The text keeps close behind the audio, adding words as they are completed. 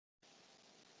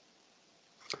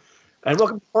And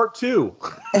welcome to part 2.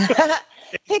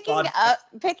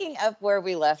 Picking up where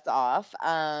we left off.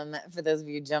 For those of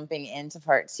you jumping into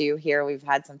part 2 here, we've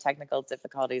had some technical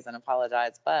difficulties and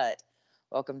apologize, but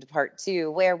welcome to part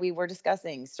 2, where we were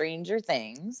discussing Stranger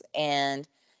Things and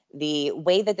the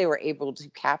way that they were able to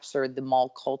capture the mall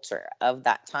culture of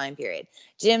that time period.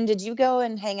 Jim, did you go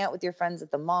and hang out with your friends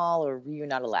at the mall, or were you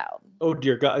not allowed? Oh,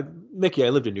 dear God. Mickey, I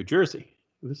lived in New Jersey.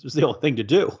 This was the only thing to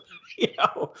do.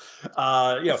 So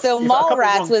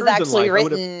Mallrats was actually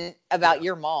written about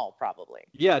your mall, probably.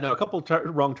 Yeah, no, a couple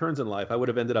wrong turns in life, I would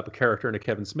have ended up a character in a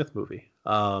Kevin Smith movie.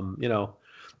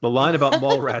 The line about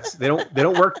Mallrats, they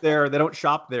don't work there, they don't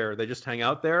shop there, they just hang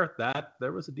out there.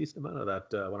 There was a decent amount of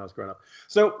that when I was growing up.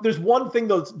 So there's one thing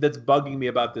that's bugging me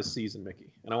about this season,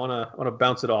 Mickey, and I want to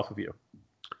bounce it off of you.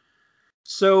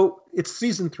 So it's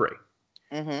season 3.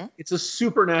 Mm-hmm. It's a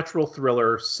supernatural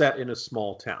thriller set in a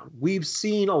small town. We've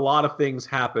seen a lot of things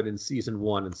happen in season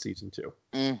 1 and season 2.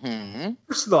 Mm-hmm.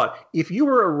 First thought, if you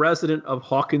were a resident of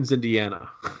Hawkins, Indiana,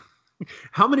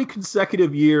 how many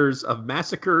consecutive years of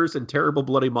massacres and terrible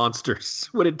bloody monsters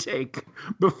would it take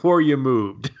before you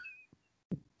moved?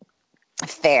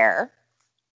 Fair.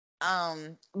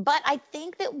 But I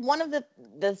think that one of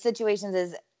the situations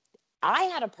is, I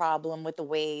had a problem with the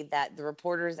way that the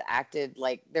reporters acted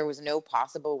like there was no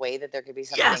possible way that there could be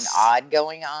something odd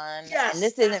going on. Yes. And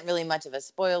this isn't really much of a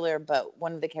spoiler, but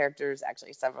one of the characters,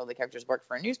 actually several of the characters, work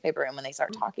for a newspaper. And when they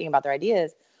start talking about their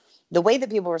ideas, the way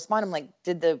that people respond, I'm like,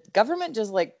 did the government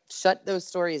just shut those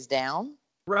stories down?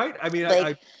 Right. I mean,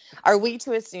 are we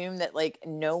to assume that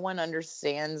no one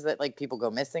understands that people go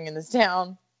missing in this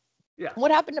town? Yeah. What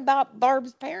happened about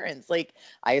Barb's parents?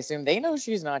 I assume they know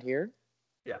she's not here.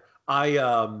 Yeah.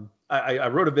 I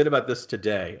wrote a bit about this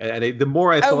today, and the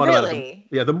more I thought about it,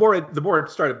 the more it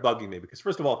started bugging me, because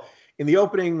first of all, in the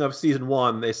opening of season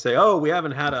 1, they say, "Oh, we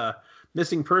haven't had a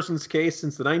missing persons case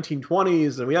since the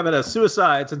 1920s, and we haven't had a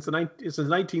suicide since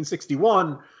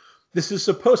 1961. This is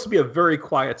supposed to be a very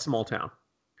quiet small town."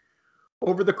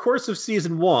 Over the course of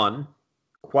season 1,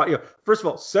 first of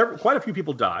all, quite a few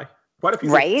people die. Quite a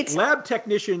few lab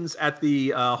technicians at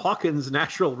the Hawkins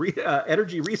Natural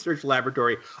Energy Research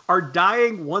Laboratory are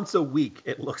dying once a week,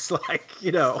 it looks like,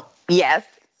 Yes.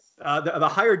 The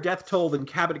higher death toll in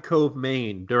Cabot Cove,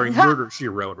 Maine during Murder, She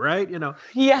Wrote, right?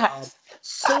 Yes.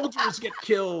 Soldiers get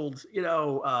killed.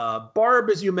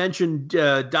 Barb, as you mentioned,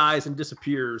 dies and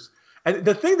disappears. And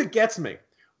the thing that gets me,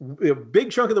 a big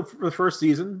chunk of the first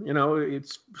season,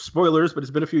 it's spoilers, but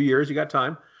it's been a few years. You got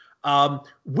time.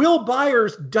 Will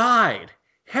Byers died.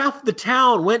 Half the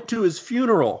town went to his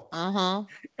funeral. Uh-huh.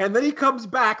 And then he comes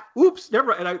back. Oops,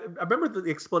 never. And I remember the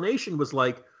explanation was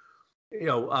wasn't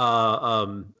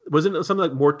it something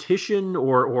like mortician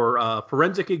or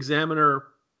forensic examiner,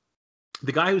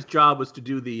 the guy whose job was to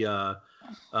do the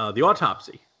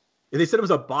autopsy. And they said it was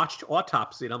a botched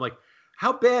autopsy. And I'm like,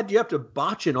 how bad do you have to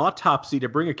botch an autopsy to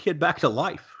bring a kid back to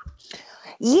life?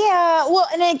 Yeah, well,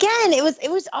 and again,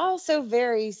 it was also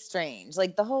very strange.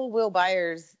 The whole Will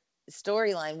Byers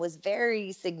storyline was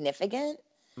very significant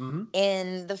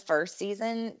in the first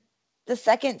season. The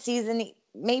second season,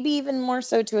 maybe even more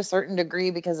so to a certain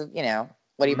degree because of,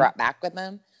 what he brought back with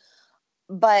him.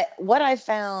 But what I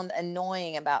found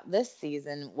annoying about this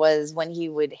season was when he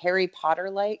would Harry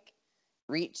Potter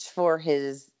reach for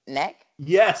his neck.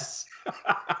 Yes.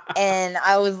 And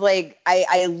I was like,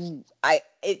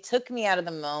 it took me out of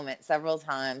the moment several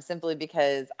times simply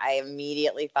because I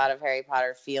immediately thought of Harry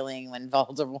Potter feeling when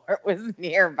Voldemort was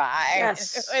nearby.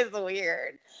 Yes. It was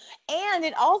weird. And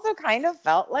it also kind of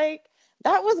felt like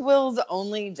that was Will's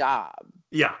only job.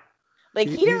 Yeah. He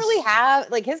didn't really have,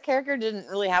 his character didn't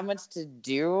really have much to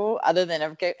do other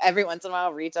than every once in a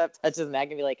while reach up, touch his neck,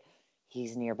 and be like,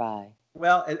 he's nearby.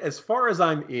 Well, as far as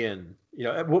I'm in,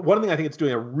 one thing I think it's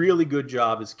doing a really good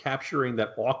job is capturing that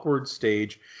awkward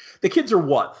stage. The kids are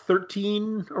what,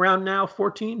 13 around now,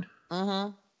 14?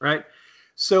 Mm-hmm. Right?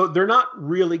 So they're not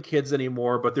really kids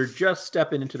anymore, but they're just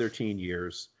stepping into their teen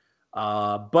years.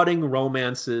 Budding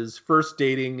romances, first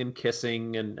dating and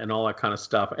kissing and all that kind of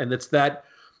stuff. And it's that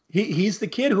he's the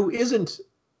kid who isn't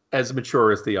as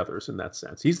mature as the others in that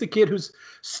sense. He's the kid who's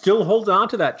still holds on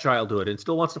to that childhood and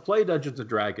still wants to play Dungeons and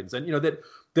Dragons. And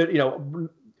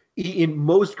in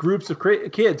most groups of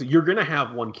kids, you're going to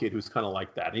have one kid who's kind of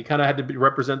like that. And he kind of had to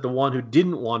represent the one who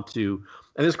didn't want to.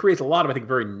 And this creates a lot of, I think,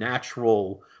 very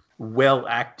natural,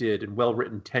 well-acted and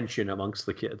well-written tension amongst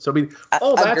the kids. So, I mean,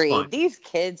 that's agreed. fine. These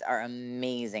kids are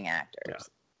amazing actors. Yeah.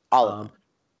 All of them.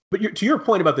 But to your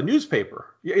point about the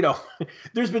newspaper,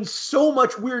 there's been so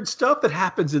much weird stuff that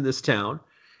happens in this town.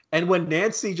 And when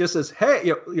Nancy just says,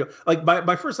 "Hey," like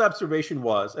my first observation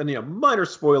was, and minor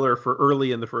spoiler for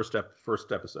early in the first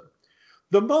episode,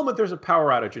 the moment there's a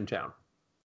power outage in town,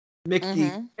 Mickey,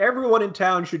 everyone in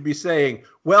town should be saying,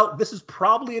 "Well, this is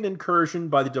probably an incursion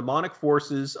by the demonic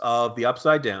forces of the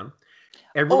Upside Down.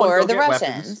 Everyone or go the get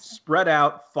Russians. Weapons, spread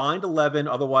out, find 11,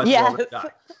 otherwise we're all gonna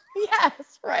die."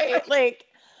 Yes, right. Like,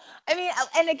 I mean,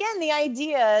 and again, the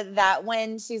idea that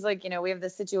when she's like, we have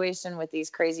this situation with these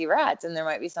crazy rats and there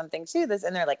might be something to this,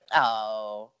 and they're like,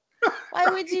 oh, why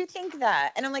would you think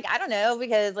that? And I'm like, I don't know,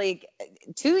 because like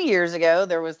 2 years ago,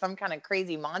 there was some kind of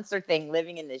crazy monster thing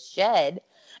living in this shed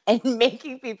and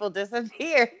making people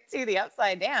disappear to the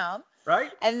Upside Down.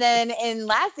 Right. And then in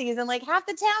last season, like half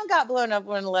the town got blown up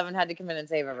when 11 had to come in and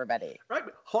save everybody. Right.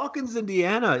 Hawkins,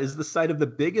 Indiana is the site of the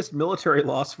biggest military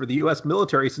loss for the U.S.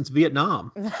 military since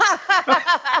Vietnam. Right.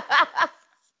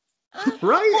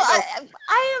 Well,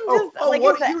 I am just like,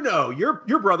 what do you know?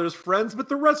 Your brother's friends with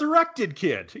the resurrected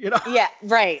kid, Yeah,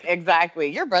 right,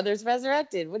 exactly. Your brother's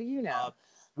resurrected. What do you know?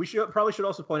 We probably should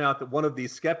also point out that one of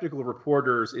these skeptical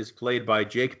reporters is played by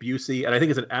Jake Busey, and I think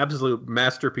it's an absolute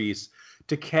masterpiece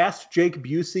to cast Jake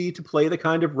Busey to play the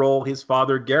kind of role his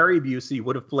father, Gary Busey,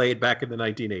 would have played back in the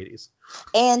 1980s.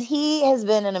 And he has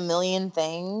been in a million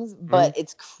things, but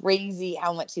it's crazy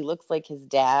how much he looks like his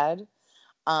dad.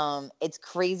 It's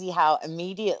crazy how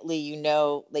immediately,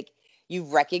 like you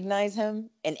recognize him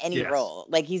in any role.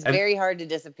 Like he's very hard to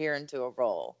disappear into a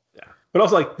role. Yeah. But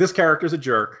also, like, this character's a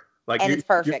jerk. Like, and it's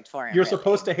perfect for him. You're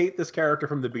supposed to hate this character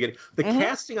from the beginning. The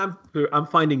casting I'm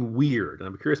finding weird, and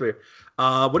I'm curious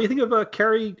about what do you think of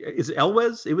Carrie? Is it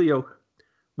Elwes?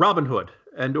 Robin Hood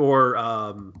or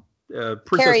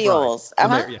Princess Carrie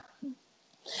Bride.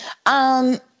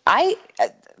 Yules. I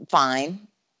fine.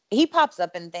 He pops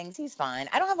up in things. He's fine.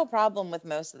 I don't have a problem with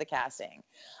most of the casting.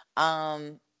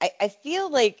 I feel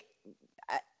like,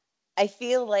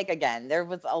 again, there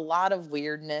was a lot of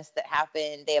weirdness that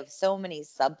happened. They have so many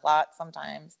subplots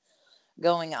sometimes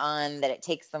going on that it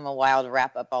takes them a while to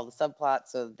wrap up all the subplots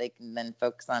so that they can then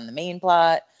focus on the main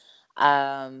plot.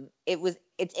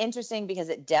 It's interesting because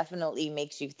it definitely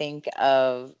makes you think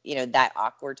of, that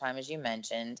awkward time, as you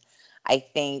mentioned. I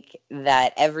think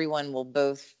that everyone will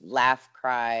both laugh,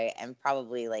 cry, and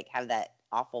probably like have that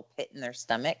awful pit in their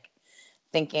stomach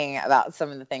thinking about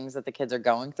some of the things that the kids are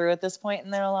going through at this point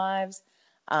in their lives.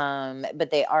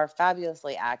 But they are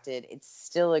fabulously acted. It's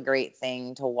still a great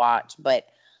thing to watch, but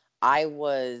I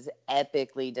was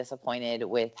epically disappointed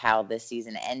with how this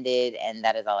season ended, and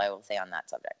that is all I will say on that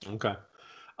subject. Okay.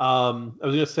 I was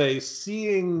going to say,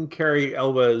 seeing Carrie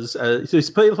Elwes, so he's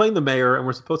playing the mayor, and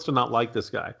we're supposed to not like this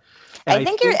guy. I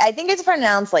think it's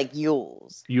pronounced like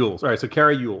Yules. Yules. All right, so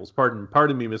Carrie Yules.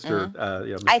 Pardon me, Mr.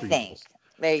 Mr. I think. Yules.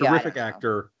 There you Terrific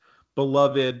actor,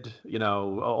 beloved,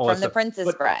 all from the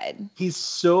Princess Bride. He's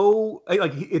so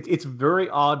it's very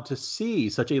odd to see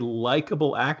such a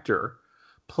likable actor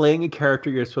playing a character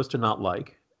you're supposed to not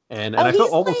like, and I felt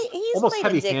almost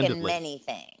heavy-handedly in many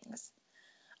things.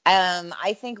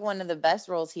 I think one of the best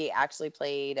roles he actually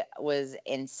played was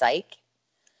in Psych.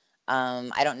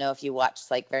 I don't know if you watch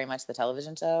Psych very much, the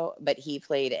television show, but he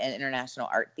played an international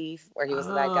art thief where he was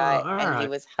the bad guy, and he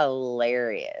was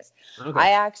hilarious. Okay. I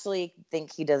actually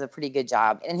think he does a pretty good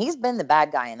job, and he's been the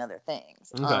bad guy in other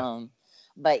things. Okay.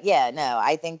 But yeah, no,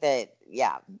 I think that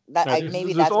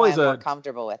maybe that's why I'm more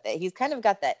comfortable with it. He's kind of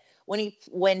got that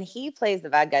when he plays the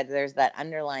bad guy, there's that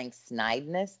underlying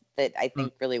snideness that I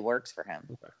think really works for him.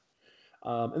 Okay.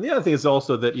 And the other thing is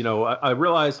also that, I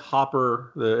realize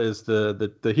Hopper is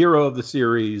the hero of the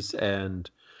series and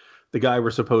the guy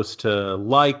we're supposed to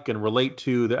like and relate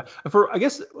to. I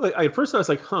guess at first I was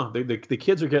like, the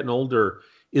kids are getting older.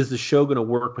 Is the show going to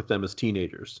work with them as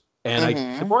teenagers? And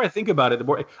the more I think about it, the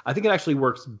more I think it actually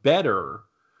works better,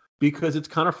 because it's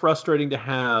kind of frustrating to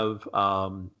have,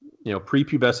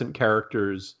 prepubescent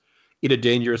characters in a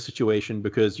dangerous situation,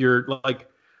 because you're like,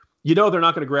 they're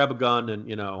not going to grab a gun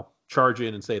and, charge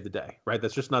in and save the day, right?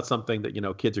 That's just not something that,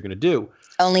 kids are going to do.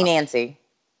 Only Nancy.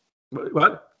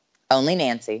 What? Only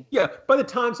Nancy. Yeah. By the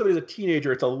time somebody's a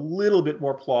teenager, it's a little bit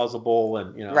more plausible,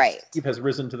 and, right. Steve has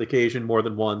risen to the occasion more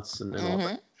than once and all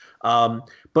that.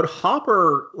 But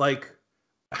Hopper, like,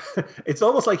 it's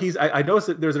almost like I noticed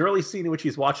that there's an early scene in which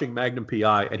he's watching Magnum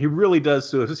PI, and he really does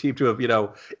seem to have,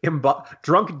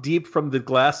 drunk deep from the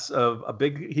glass of a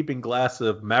big heaping glass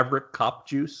of Maverick cop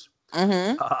juice.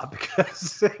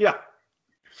 Because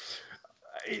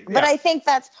but I think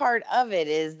that's part of it,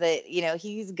 is that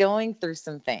he's going through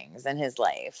some things in his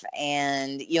life,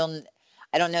 and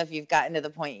I don't know if you've gotten to the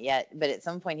point yet, but at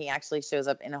some point he actually shows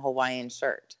up in a Hawaiian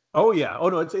shirt. Oh yeah. Oh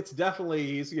no, it's definitely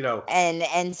he's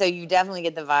And so you definitely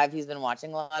get the vibe he's been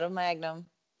watching a lot of Magnum.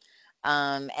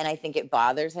 And I think it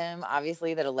bothers him,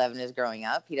 obviously, that 11 is growing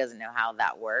up. He doesn't know how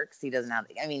that works. He doesn't have,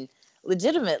 I mean,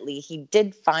 legitimately, he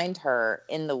did find her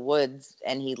in the woods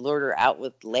and he lured her out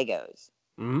with Legos.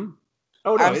 Mm-hmm.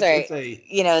 Oh no, I'm sorry, it's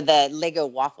a the Lego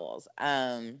waffles.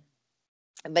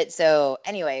 But so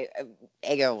anyway,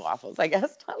 Eggo waffles, I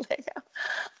guess, not Lego.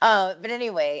 But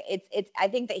anyway, it's. I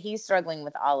think that he's struggling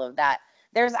with all of that.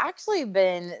 There's actually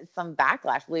been some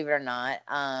backlash, believe it or not.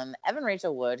 Evan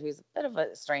Rachel Wood, who's a bit of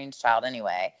a strange child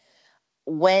anyway,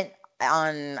 went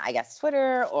on, I guess,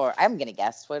 Twitter, or I'm going to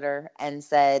guess Twitter, and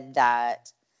said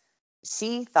that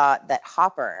she thought that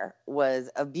Hopper was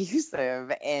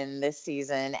abusive in this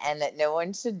season and that no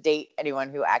one should date anyone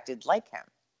who acted like him.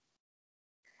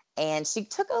 And she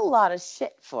took a lot of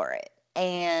shit for it.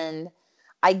 And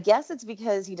I guess it's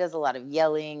because he does a lot of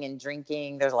yelling and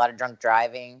drinking. There's a lot of drunk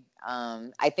driving.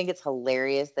 I think it's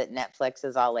hilarious that Netflix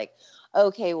is all like,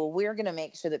 okay, well, we're going to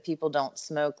make sure that people don't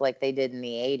smoke like they did in the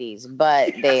 80s.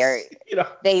 But yes,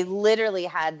 they literally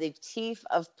had the chief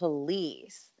of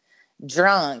police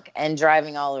drunk and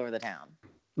driving all over the town.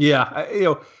 Yeah,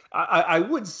 I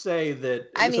would say that.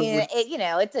 I mean,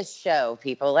 it's a show.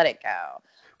 People, let it go.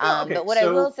 Okay, but what I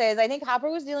will say is I think Hopper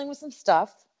was dealing with some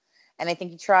stuff, and I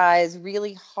think he tries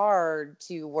really hard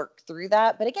to work through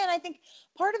that. But again, I think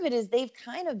part of it is they've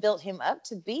kind of built him up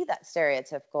to be that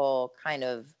stereotypical kind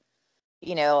of,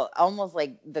 almost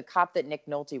like the cop that Nick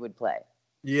Nolte would play.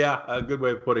 Yeah, a good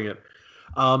way of putting it.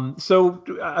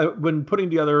 When putting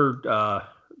together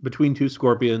Between Two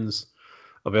Scorpions,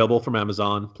 available from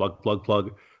Amazon, plug.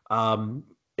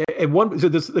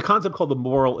 The concept called the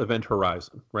moral event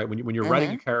horizon, right? When you're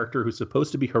writing a character who's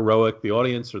supposed to be heroic, the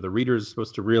audience or the reader is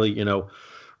supposed to really,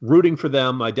 rooting for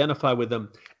them, identify with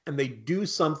them, and they do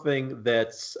something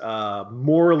that's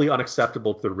morally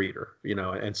unacceptable to the reader,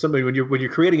 And somebody when you're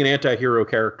creating an anti-hero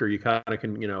character, you kind of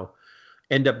can,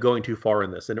 end up going too far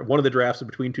in this. And one of the drafts of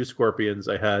Between Two Scorpions,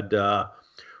 I had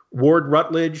Ward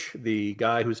Rutledge, the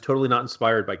guy who's totally not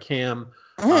inspired by Cam,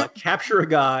 capture a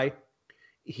guy.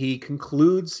 He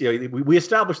concludes, we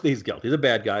established that he's guilty. He's a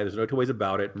bad guy. There's no two ways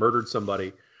about it. Murdered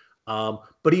somebody.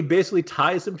 But he basically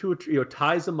ties him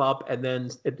ties him up, and then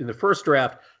in the first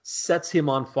draft sets him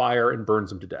on fire and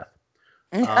burns him to death.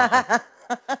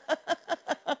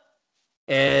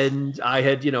 And I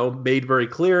had, made very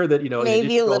clear that,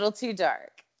 maybe a little too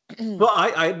dark. Well,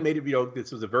 I had made it,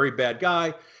 this was a very bad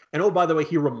guy. And oh, by the way,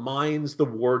 he reminds the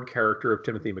Ward character of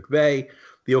Timothy McVeigh.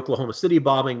 The Oklahoma City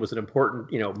bombing was an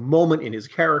important, moment in his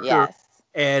character. Yes.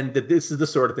 And that this is the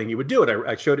sort of thing you would do. And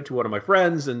I showed it to one of my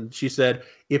friends, and she said,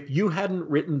 if you hadn't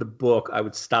written the book, I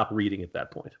would stop reading at that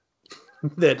point.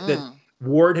 that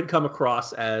Ward had come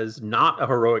across as not a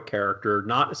heroic character,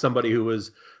 not somebody who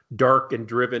was dark and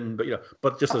driven,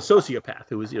 but just a sociopath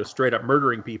who was, straight up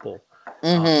murdering people,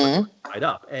 tied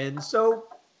up. And so,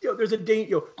 there's a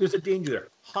danger there.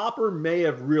 Hopper may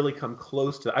have really come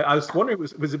close to. I was wondering,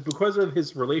 was it because of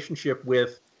his relationship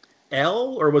with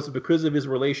Elle, or was it because of his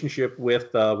relationship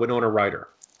with Winona Ryder?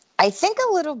 I think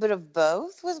a little bit of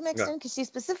both was mixed in, because she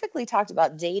specifically talked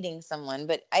about dating someone.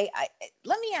 But I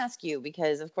let me ask you,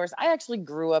 because of course I actually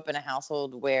grew up in a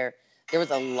household where there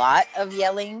was a lot of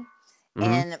yelling.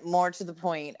 And more to the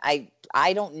point,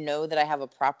 I don't know that I have a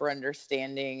proper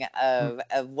understanding of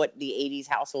what the 80s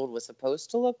household was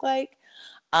supposed to look like,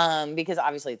 because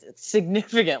obviously it's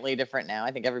significantly different now.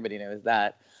 I think everybody knows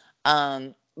that.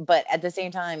 But at the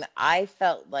same time, I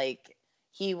felt like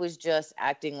he was just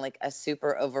acting like a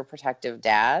super overprotective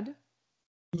dad.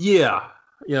 Yeah.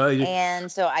 And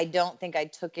so I don't think I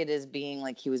took it as being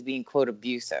like he was being, quote,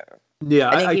 abusive. Yeah.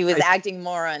 I think he was acting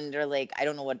more under like, I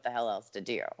don't know what the hell else to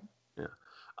do.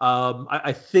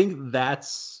 I think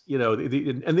that's,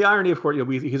 and the irony, of course,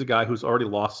 he's a guy who's already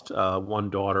lost one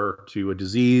daughter to a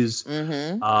disease,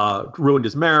 ruined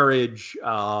his marriage,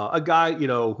 a guy,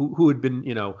 who had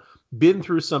been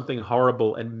through something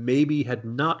horrible and maybe had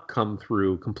not come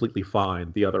through completely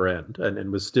fine the other end,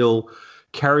 and was still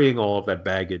carrying all of that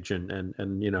baggage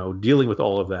and dealing with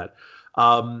all of that.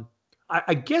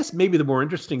 I guess maybe the more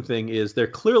interesting thing is they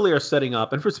clearly are setting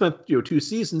up, and for spent 2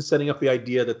 seasons setting up the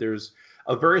idea that there's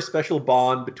a very special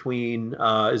bond between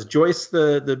is Joyce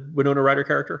the Winona Ryder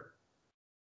character?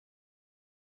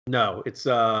 No, it's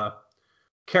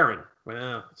Karen.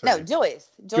 Well, no, Joyce.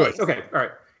 Joyce. Okay, all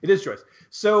right, it is Joyce.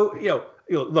 So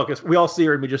look, we all see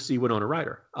her and we just see Winona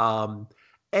Ryder,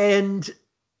 and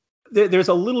there's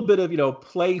a little bit of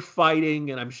play fighting,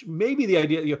 and maybe the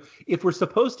idea if we're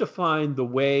supposed to find the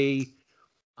way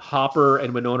Hopper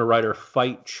and Winona Ryder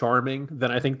fight charming,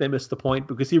 then I think they miss the point,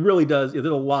 because he really does. There's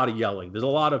a lot of yelling. There's a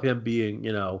lot of him being,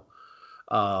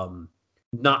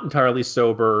 not entirely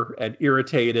sober and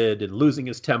irritated and losing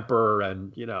his temper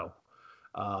and,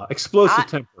 explosive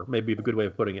temper, maybe a good way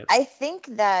of putting it. I think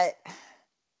that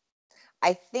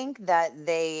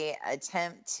they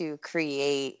attempt to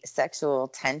create sexual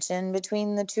tension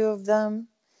between the two of them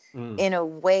in a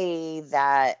way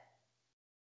that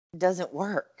doesn't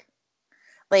work.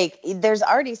 Like, there's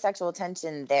already sexual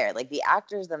tension there. Like, the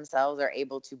actors themselves are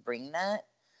able to bring that.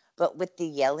 But with the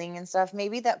yelling and stuff,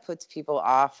 maybe that puts people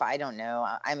off. I don't know.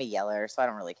 I'm a yeller, so I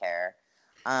don't really care.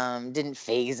 Didn't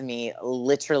faze me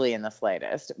literally in the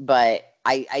slightest. But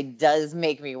I does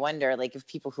make me wonder, like, if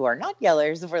people who are not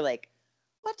yellers were like,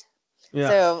 what? Yeah.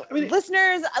 So,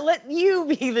 listeners, I let you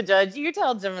be the judge. You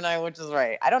tell Gemini which is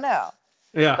right. I don't know.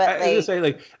 Yeah, but I was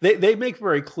gonna say, they make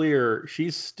very clear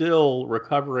she's still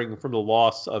recovering from the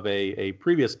loss of a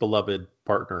previous beloved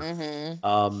partner.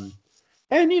 Mm-hmm.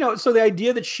 And so the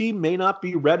idea that she may not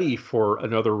be ready for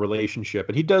another relationship,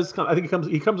 and he does. I think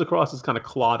he comes across as kind of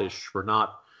cloddish for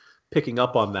not picking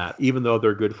up on that, even though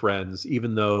they're good friends,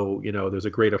 even though there's a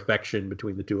great affection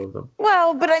between the two of them.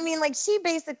 Well, but I mean, like, she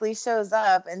basically shows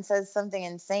up and says something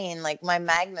insane, like, my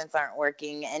magnets aren't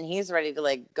working, and he's ready to,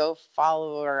 like, go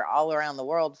follow her all around the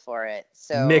world for it.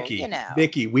 So,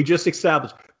 Mickey, we just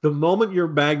established the moment your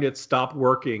magnets stop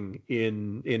working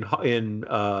in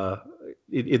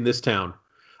this town,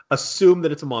 assume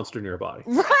that it's a monster nearby.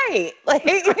 Right. Like,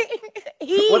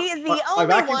 he is the only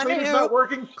one who's not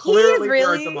working. Clearly,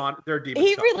 they're demons.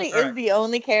 He really is the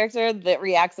only character that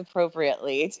reacts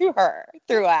appropriately to her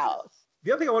throughout.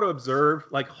 The other thing I want to observe,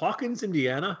 like Hawkins,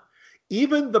 Indiana,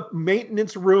 even the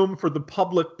maintenance room for the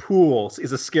public pools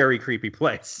is a scary, creepy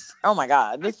place. Oh my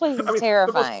God. This place is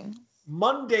terrifying.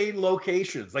 Mundane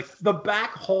locations, like the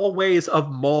back hallways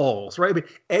of malls, right? I mean,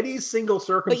 any single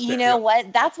circumstance. But you know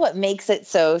what? That's what makes it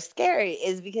so scary,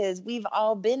 is because we've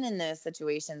all been in those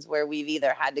situations where we've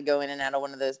either had to go in and out of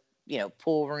one of those,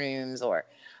 pool rooms, or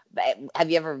have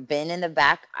you ever been in the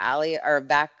back alley or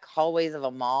back hallways of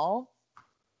a mall?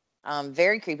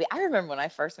 Very creepy. I remember when I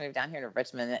first moved down here to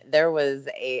Richmond, there was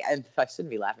I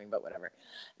shouldn't be laughing, but whatever.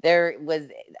 There was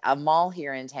a mall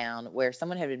here in town where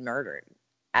someone had been murdered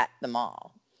at the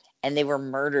mall, and they were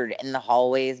murdered in the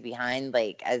hallways behind,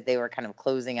 like, as they were kind of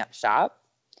closing up shop.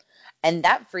 And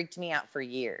that freaked me out for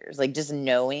years, like, just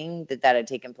knowing that had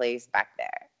taken place back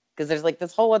there, because there's like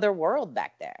this whole other world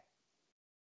back there.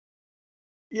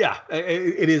 Yeah,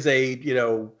 it is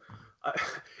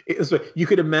you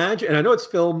could imagine, and I know it's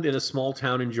filmed in a small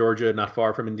town in Georgia, not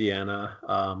far from Indiana.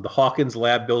 The Hawkins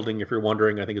Lab building, if you're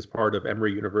wondering, I think is part of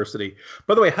Emory University.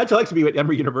 By the way, how'd you like to be at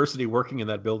Emory University working in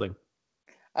that building?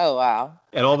 Oh, wow.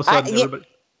 And all of a sudden,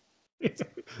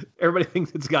 everybody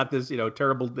thinks it's got this,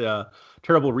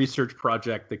 terrible research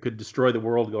project that could destroy the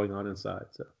world going on inside.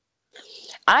 So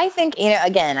I think,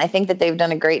 again, I think that they've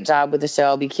done a great job with the show.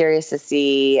 I'll be curious to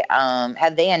see,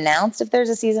 have they announced if there's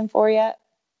a season 4 yet?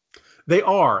 They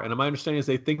are. And my understanding is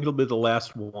they think it'll be the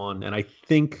last one. And I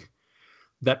think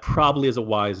that probably is a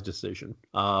wise decision.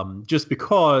 Just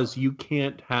because you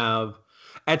can't have,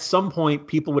 at some point,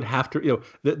 people would have to,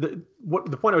 the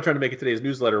point I was trying to make in today's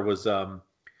newsletter was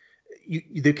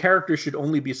the characters should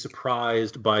only be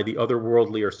surprised by the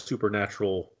otherworldly or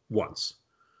supernatural once.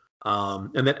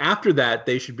 And then after that,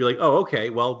 they should be like, oh, okay,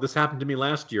 well, this happened to me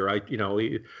last year.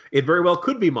 It very well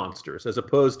could be monsters, as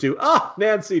opposed to,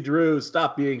 Nancy Drew,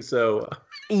 stop being so.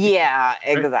 Yeah,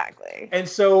 exactly. Right? And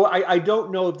so I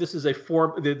don't know if this is a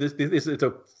form. It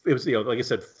was like I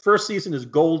said, first season is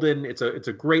golden. It's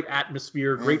a great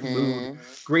atmosphere, great mood,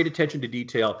 great attention to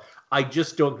detail. I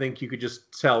just don't think you could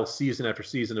just tell season after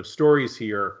season of stories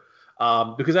here,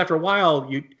 because after a while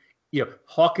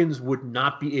Hawkins would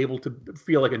not be able to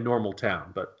feel like a normal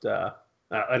town. But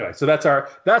anyway, so that's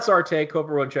our take. Hope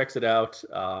everyone checks it out.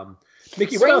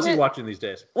 Mickey, what else are you watching these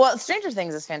days? Well, Stranger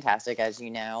Things is fantastic, as you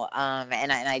know,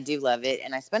 and I do love it.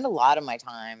 And I spend a lot of my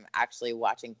time actually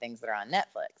watching things that are on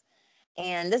Netflix.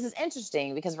 And this is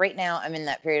interesting because right now I'm in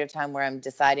that period of time where I'm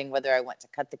deciding whether I want to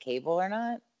cut the cable or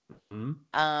not.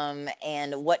 Mm-hmm.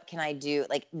 And what can I do?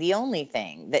 Like, the only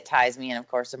thing that ties me in, of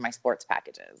course, are my sports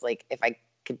packages. Like, if I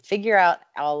could figure out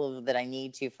all of that I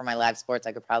need to for my live sports,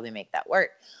 I could probably make that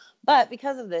work. But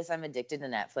because of this, I'm addicted to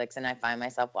Netflix, and I find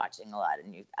myself watching a lot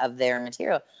of their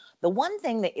material. The one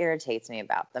thing that irritates me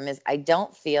about them is I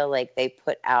don't feel like they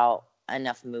put out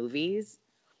enough movies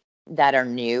that are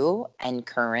new and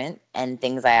current and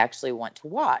things I actually want to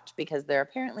watch, because they're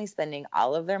apparently spending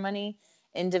all of their money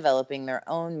in developing their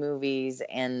own movies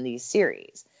and these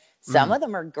series. Some of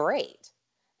them are great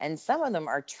and some of them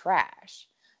are trash.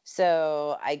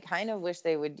 So I kind of wish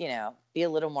they would, be a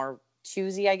little more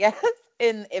choosy, I guess,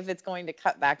 if it's going to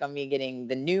cut back on me getting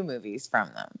the new movies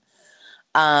from them.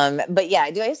 But yeah,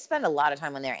 I spend a lot of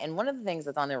time on there. And one of the things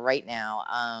that's on there right now,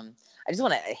 I just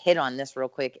want to hit on this real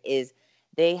quick, is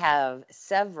they have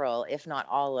several, if not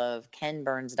all of Ken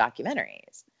Burns'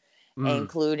 documentaries,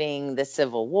 including the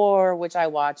Civil War, which I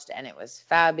watched, and it was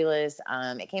fabulous.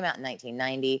 It came out in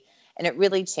 1990, and it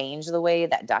really changed the way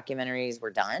that documentaries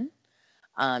were done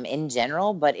in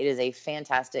general, but it is a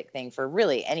fantastic thing for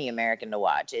really any American to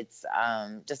watch. It's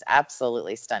just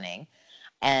absolutely stunning.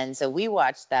 And so we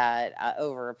watched that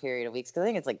over a period of weeks, because I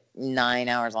think it's like 9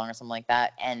 hours long or something like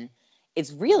that. And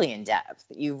it's really in depth.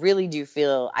 You really do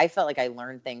I felt like I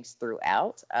learned things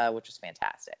throughout, which was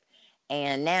fantastic.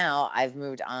 And now I've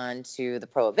moved on to the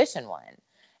Prohibition one.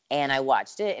 And I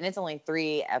watched it, and it's only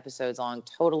 3 episodes long,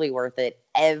 totally worth it.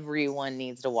 Everyone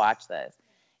needs to watch this.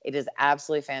 It is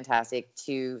absolutely fantastic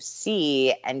to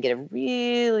see and get a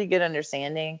really good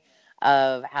understanding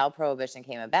of how Prohibition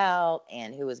came about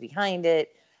and who was behind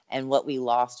it and what we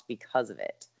lost because of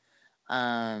it.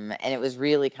 And it was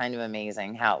really kind of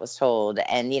amazing how it was told.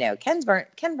 And, Ken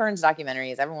Burns'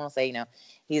 documentaries, everyone will say,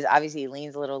 he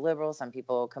leans a little liberal. Some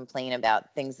people complain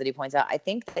about things that he points out. I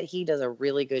think that he does a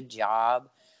really good job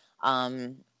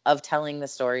of telling the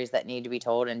stories that need to be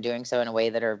told, and doing so in a way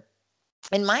that are,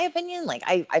 in my opinion, like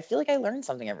I feel like I learn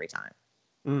something every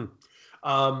time.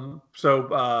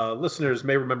 So listeners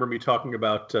may remember me talking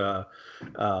about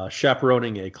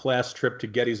chaperoning a class trip to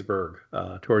Gettysburg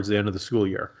towards the end of the school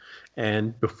year.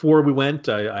 And before we went,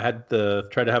 I had to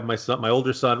try to have my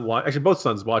older son actually both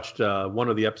sons watched one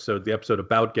of the episode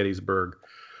about Gettysburg.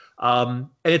 And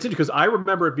it's interesting because I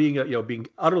remember it being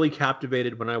utterly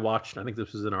captivated when I watched. I think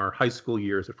this was in our high school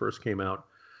years. It first came out.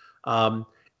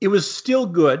 It was still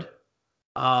good.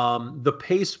 The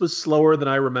pace was slower than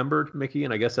I remembered, Mickey,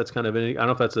 and I guess that's kind of I don't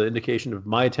know if that's an indication of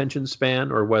my attention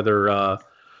span or whether a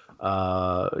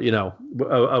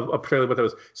trailer, but that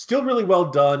was still really well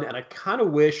done. And I kind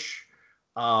of wish.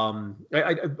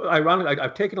 Ironically,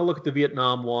 I've taken a look at the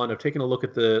Vietnam one. I've taken a look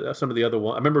at some of the other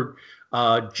one. I remember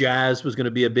Jazz was going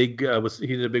to be a big. He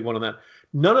did a big one on that.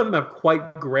 None of them have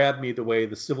quite grabbed me the way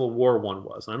the Civil War one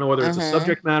was. I don't know whether it's a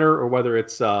subject matter or whether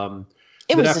it's.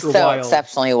 It was just so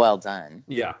exceptionally well done.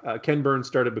 Yeah, Ken Burns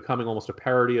started becoming almost a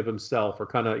parody of himself, or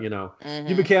kind of,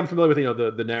 you became familiar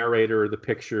with, the narrator, the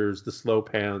pictures, the slow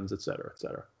pans, et cetera, et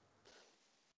cetera.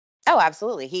 Oh,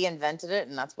 absolutely. He invented it,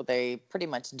 and that's what they pretty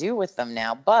much do with them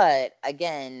now. But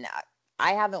again,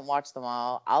 I haven't watched them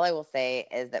all. All I will say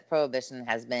is that Prohibition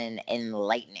has been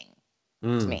enlightening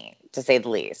to me, to say the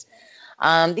least.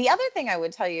 The other thing I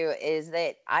would tell you is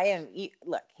that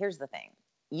look, here's the thing.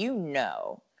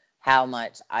 How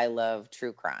much I love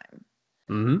true crime.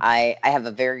 I have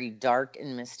a very dark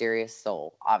and mysterious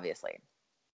soul, obviously.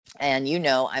 And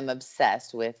I'm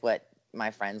obsessed with what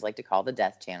my friends like to call the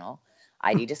Death Channel,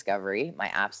 ID Discovery, my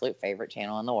absolute favorite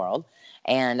channel in the world.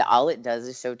 And all it does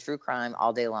is show true crime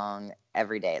all day long,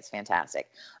 every day. It's fantastic.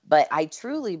 But I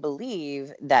truly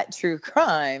believe that true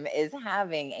crime is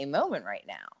having a moment right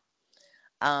now.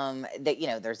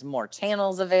 That, there's more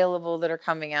channels available that are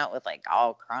coming out with like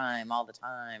all crime all the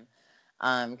time.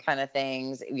 Kind of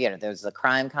things. There's the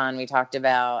Crime Con we talked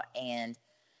about, and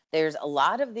there's a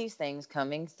lot of these things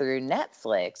coming through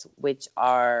Netflix, which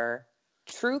are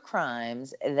true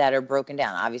crimes that are broken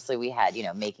down. Obviously, we had,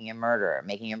 Making a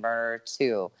Murderer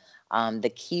 2,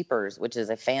 The Keepers, which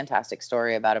is a fantastic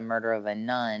story about a murder of a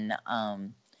nun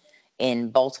in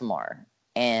Baltimore.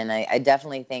 And I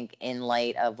definitely think, in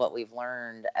light of what we've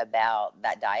learned about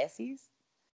that diocese,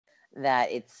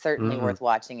 that it's certainly worth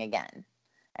watching again.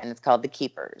 And it's called The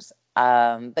Keepers.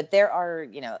 But there are,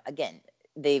 again,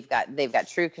 they've got they've got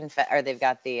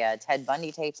the Ted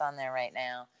Bundy tapes on there right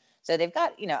now. So they've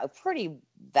got, a pretty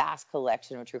vast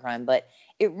collection of true crime, but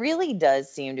it really does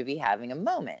seem to be having a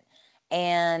moment.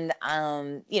 And,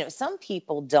 some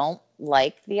people don't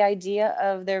like the idea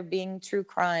of there being true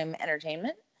crime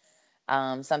entertainment.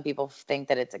 Some people think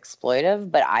that it's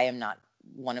exploitive, but I am not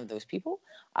one of those people,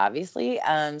 obviously.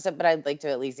 But I'd like to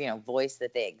at least, voice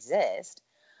that they exist.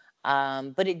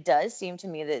 But it does seem to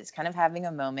me that it's kind of having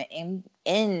a moment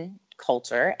in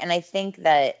culture. And I think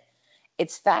that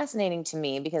it's fascinating to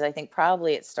me because I think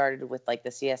probably it started with like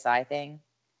the CSI thing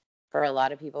for a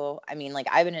lot of people. I mean, like,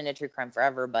 I've been into true crime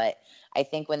forever, but I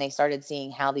think when they started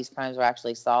seeing how these crimes were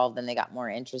actually solved, then they got more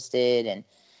interested. And,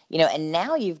 and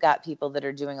now you've got people that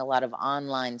are doing a lot of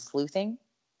online sleuthing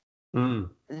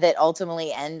that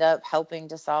ultimately end up helping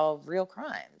to solve real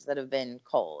crimes that have been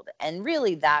cold. And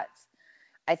really,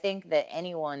 I think that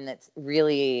anyone that's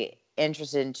really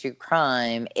interested in true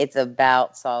crime, it's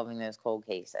about solving those cold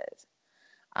cases.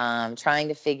 Trying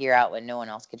to figure out what no one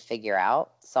else could figure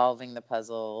out, solving the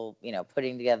puzzle,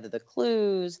 putting together the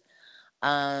clues.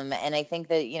 And I think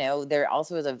that, there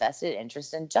also is a vested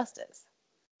interest in justice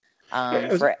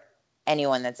for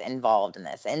anyone that's involved in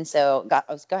this. And so, go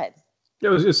ahead. I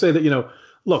was going to say that,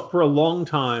 look, for a long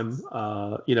time,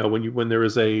 when there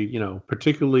was a,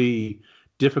 particularly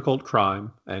difficult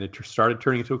crime and it started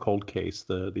turning into a cold case,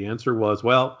 the answer was,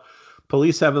 well,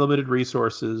 police have limited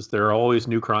resources. There are always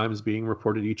new crimes being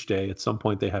reported each day. At some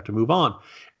point, they have to move on.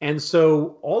 And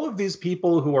so all of these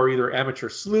people who are either amateur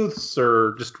sleuths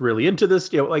or just really into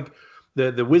this, like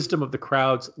the wisdom of the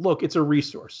crowds, look, it's a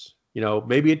resource.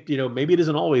 Maybe it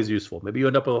isn't always useful. Maybe you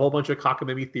end up with a whole bunch of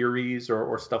cockamamie theories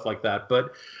or stuff like that.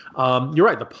 But you're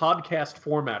right. The podcast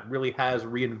format really has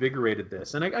reinvigorated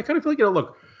this. And I kind of feel like,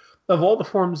 look, of all the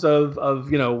forms of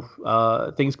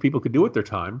things people could do with their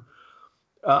time,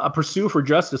 a pursuit for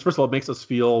justice, first of all, it makes us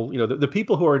feel, the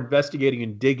people who are investigating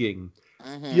and digging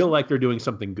feel like they're doing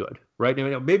something good, right?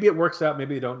 Maybe it works out,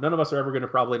 maybe they don't. None of us are ever going to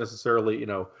probably necessarily,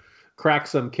 crack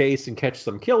some case and catch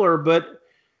some killer, but,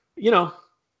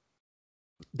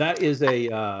 that is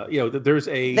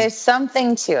there's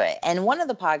something to it. And one of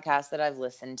the podcasts that I've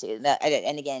listened to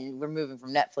and again, we're moving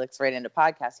from Netflix right into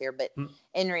podcasts here, but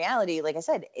in reality, like I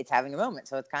said, it's having a moment.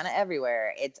 So it's kind of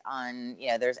everywhere. It's on,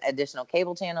 there's additional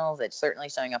cable channels. It's certainly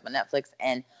showing up on Netflix.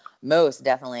 And most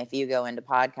definitely, if you go into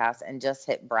podcasts and just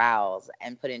hit browse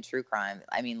and put in true crime,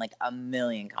 I mean, like a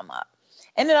million come up.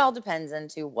 And it all depends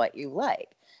into what you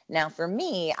like. Now, for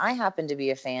me, I happen to be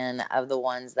a fan of the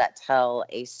ones that tell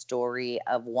a story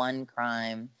of one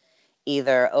crime,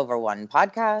 either over one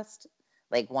podcast,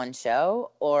 like one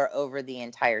show, or over the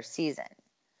entire season.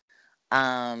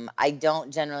 I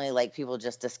don't generally like people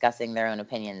just discussing their own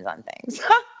opinions on things.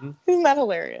 Isn't that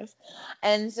hilarious?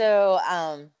 And so,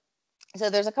 so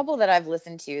there's a couple that I've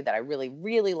listened to that I really,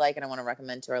 really like and I want to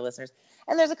recommend to our listeners.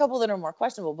 And there's a couple that are more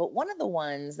questionable. But one of the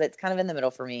ones that's kind of in the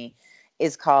middle for me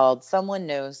is called Someone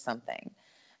Knows Something.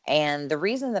 And the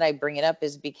reason that I bring it up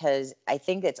is because I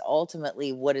think it's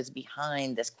ultimately what is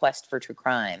behind this quest for true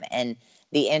crime. And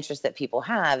the interest that people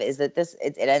have is that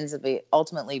it ends up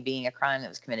ultimately being a crime that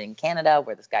was committed in Canada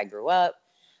where this guy grew up.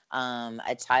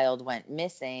 A child went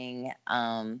missing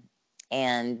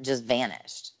and just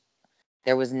vanished.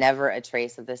 There was never a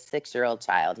trace of this 6-year-old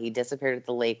child. He disappeared at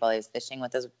the lake while he was fishing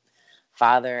with his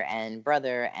father and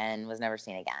brother and was never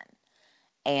seen again.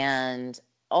 And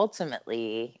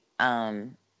ultimately,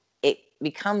 it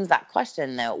becomes that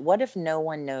question, though, what if no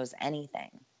one knows anything?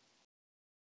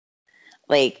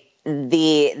 Like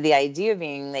the idea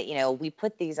being that, we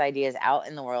put these ideas out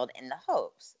in the world in the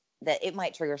hopes that it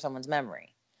might trigger someone's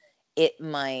memory. It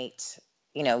might,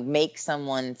 make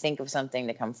someone think of something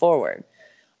to come forward.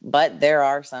 But there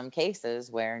are some cases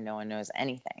where no one knows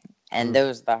anything. And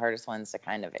those are the hardest ones to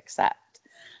kind of accept.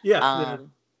 Yeah.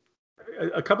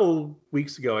 A couple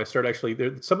weeks ago, I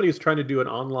started somebody was trying to do an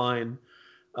online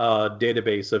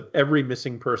database of every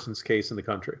missing person's case in the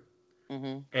country.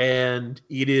 And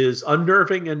it is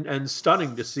unnerving and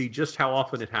stunning to see just how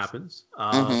often it happens.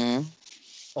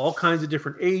 All kinds of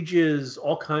different ages,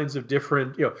 all kinds of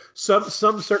different,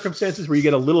 some circumstances where you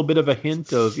get a little bit of a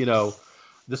hint of,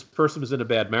 this person was in a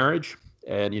bad marriage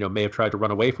and, may have tried to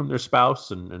run away from their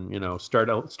spouse and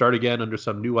start again under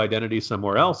some new identity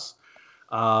somewhere else.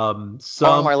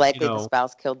 Some more likely the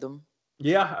spouse killed them.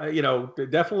 Yeah,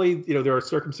 definitely, there are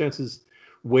circumstances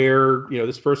where,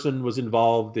 this person was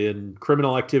involved in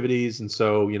criminal activities. And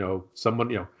so, someone,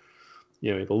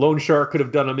 the loan shark could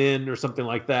have done them in or something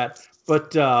like that.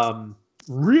 But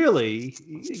really,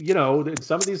 in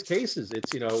some of these cases,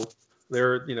 it's,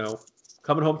 they're,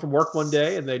 coming home from work one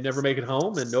day and they never make it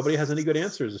home and nobody has any good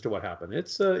answers as to what happened.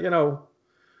 It's, the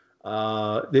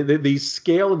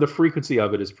scale and the frequency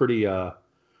of it is pretty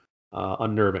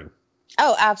unnerving.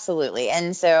 Oh, absolutely.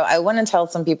 And so I want to tell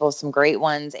some people some great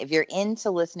ones. If you're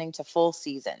into listening to full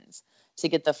seasons, to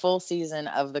get the full season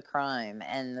of the crime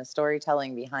and the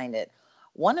storytelling behind it,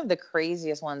 one of the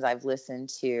craziest ones I've listened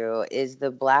to is the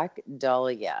Black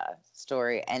Dahlia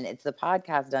story. And it's the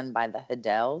podcast done by the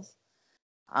Hodells,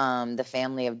 the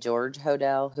family of George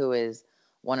Hodel, who is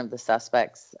one of the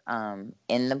suspects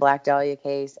in the Black Dahlia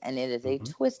case. And it is a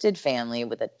twisted family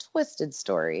with a twisted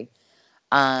story.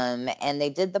 And they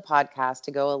did the podcast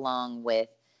to go along with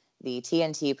the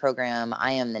TNT program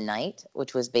I Am the Night,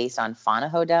 which was based on Fauna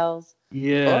Hodell's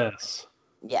book.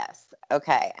 Yes.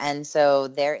 Okay. And so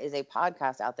there is a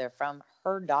podcast out there from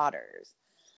her daughters.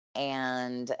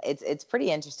 And it's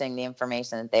pretty interesting, the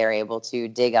information that they're able to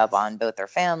dig up on both their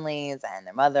families and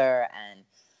their mother and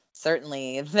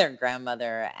certainly their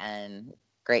grandmother and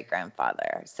great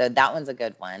grandfather. So that one's a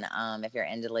good one. If you're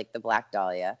into like the Black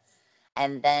Dahlia.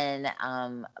 And then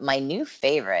my new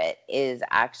favorite is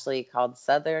actually called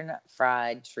Southern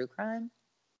Fried True Crime.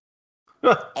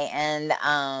 And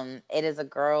it is a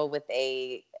girl with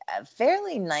a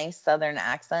fairly nice Southern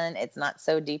accent. It's not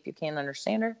so deep you can't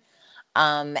understand her.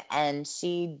 And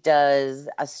she does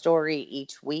a story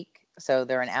each week. So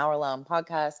they're an hour-long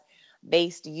podcast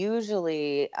based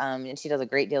usually, and she does a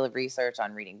great deal of research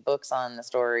on reading books on the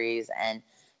stories and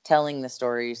telling the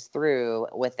stories through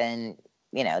within,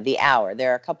 the hour.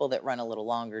 There are a couple that run a little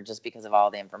longer just because of all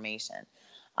the information.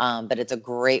 But it's a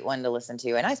great one to listen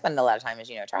to. And I spend a lot of time, as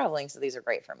you know, traveling, so these are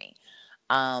great for me.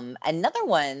 Another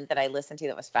one that I listened to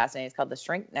that was fascinating is called The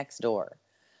Shrink Next Door.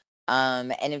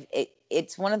 And if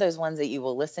it's one of those ones that you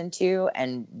will listen to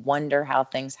and wonder how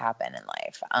things happen in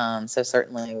life. So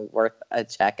certainly worth a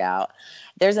check out.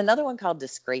 There's another one called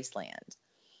Disgraceland.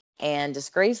 And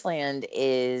Disgraceland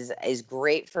is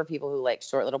great for people who like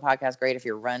short little podcasts. Great if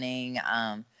you're running,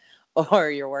 or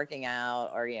you're working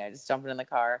out, or just jumping in the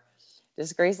car.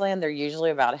 Disgraceland, they're usually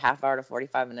about a half hour to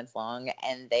 45 minutes long,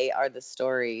 and they are the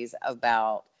stories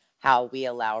about how we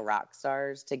allow rock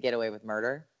stars to get away with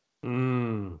murder.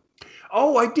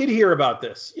 Oh, I did hear about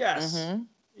this. Yes. Mm-hmm.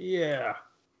 Yeah.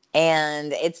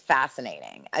 And it's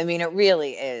fascinating. I mean, it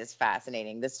really is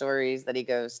fascinating. The stories that he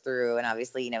goes through. And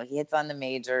obviously, he hits on the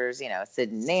majors,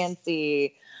 Sid and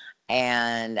Nancy,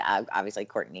 and obviously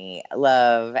Courtney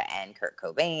Love and Kurt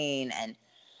Cobain.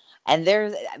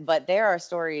 But there are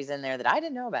stories in there that I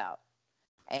didn't know about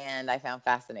and I found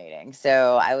fascinating.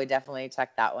 So I would definitely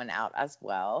check that one out as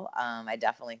well. I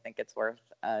definitely think it's worth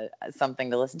something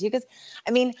to listen to because,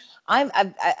 I mean,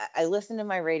 I listen to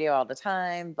my radio all the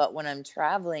time, but when I'm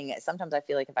traveling, sometimes I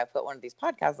feel like if I put one of these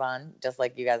podcasts on, just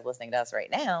like you guys listening to us right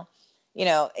now,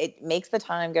 it makes the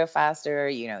time go faster.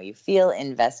 You feel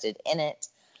invested in it.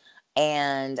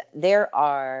 And there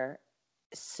are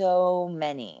so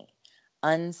many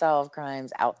unsolved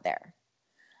crimes out there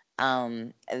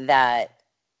that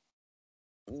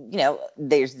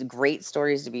there's great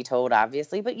stories to be told,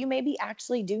 obviously, but you maybe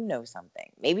actually do know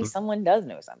something. Maybe someone does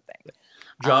know something.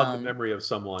 Jog the memory of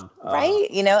someone. Right?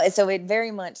 So it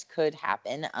very much could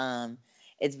happen.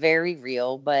 It's very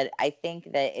real, but I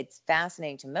think that it's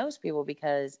fascinating to most people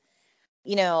because,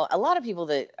 a lot of people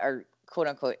that are quote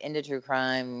unquote into true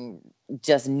crime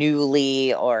just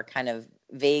newly or kind of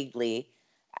vaguely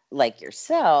like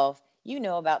yourself,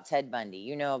 about Ted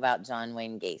Bundy, about John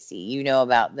Wayne Gacy,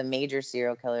 about the major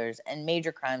serial killers and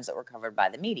major crimes that were covered by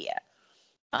the media.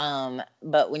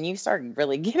 But when you start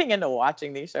really getting into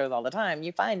watching these shows all the time,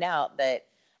 you find out that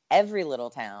every little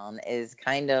town is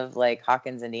kind of like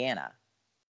Hawkins, Indiana.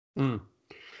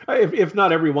 If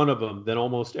not every one of them, then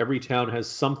almost every town has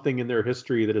something in their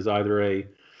history that is either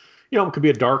it could be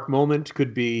a dark moment,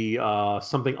 could be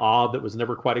something odd that was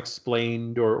never quite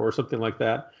explained or something like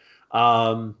that.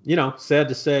 Sad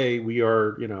to say, we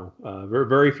are, very,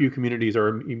 very few communities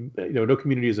are, no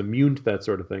community is immune to that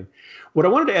sort of thing. What I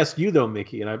wanted to ask you, though,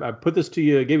 Mickey, and I put this to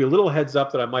you, gave you a little heads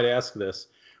up that I might ask this.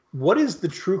 What is the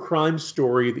true crime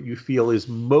story that you feel is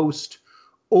most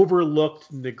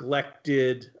overlooked,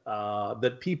 neglected,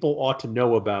 that people ought to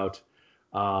know about,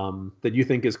 that you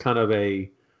think is kind of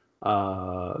a,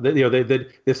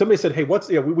 that if somebody said, "Hey, what's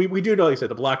we do know," they said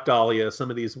the Black Dahlia, some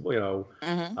of these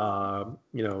the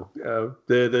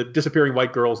disappearing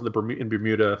white girls in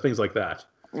Bermuda, things like that.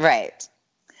 Right.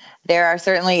 There are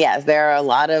certainly, yes, there are a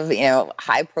lot of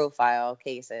high profile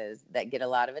cases that get a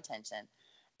lot of attention,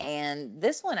 and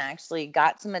this one actually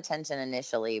got some attention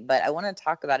initially, but I want to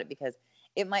talk about it because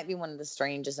it might be one of the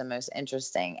strangest and most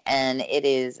interesting, and it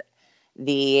is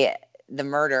the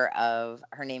murder of,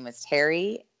 her name was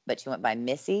Terry, but she went by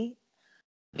Missy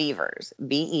Bevers,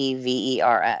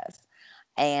 Bevers.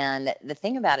 And the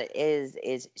thing about it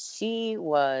is she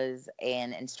was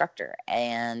an instructor.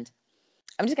 And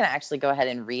I'm just going to actually go ahead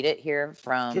and read it here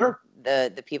from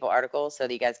the People article so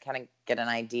that you guys kind of get an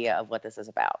idea of what this is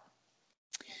about.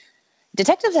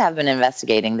 Detectives have been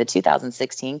investigating the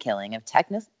 2016 killing of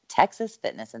Texas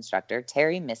fitness instructor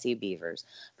Terry Missy Bevers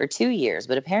for 2 years,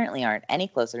 but apparently aren't any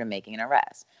closer to making an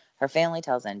arrest, her family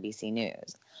tells NBC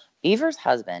News. Bevers'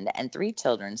 husband and 3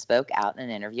 children spoke out in an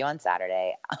interview on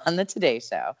Saturday on the Today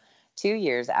Show, 2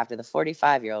 years after the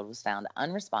 45-year-old was found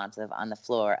unresponsive on the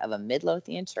floor of a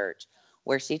Midlothian church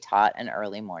where she taught an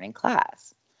early morning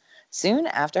class. Soon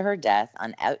after her death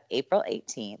on April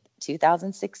 18,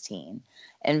 2016,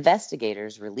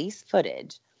 investigators released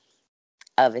footage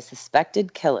of a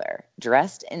suspected killer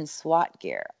dressed in SWAT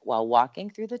gear while walking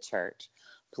through the church,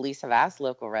 Police have asked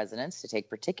local residents to take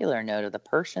particular note of the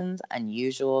person's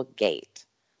unusual gait.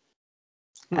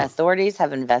 Authorities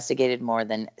have investigated more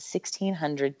than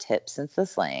 1,600 tips since the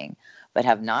slaying, but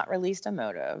have not released a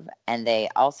motive, and they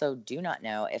also do not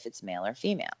know if it's male or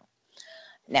female.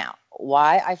 Now,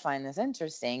 why I find this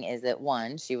interesting is that,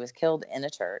 one, she was killed in a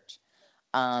church,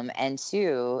 and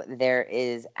two, there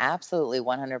is absolutely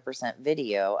 100%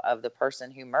 video of the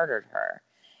person who murdered her.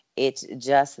 It's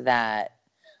just that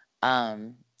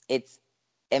it's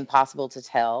impossible to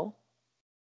tell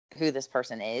who this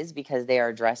person is because they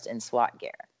are dressed in SWAT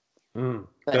gear.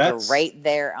 But they're right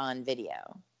there on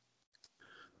video.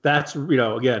 That's,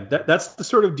 again, that's the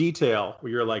sort of detail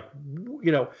where you're like,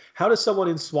 how does someone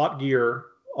in SWAT gear,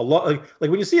 a lot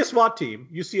like when you see a SWAT team,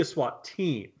 you see a SWAT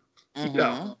team.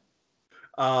 Then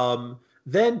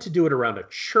to do it around a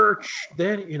church,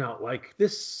 then like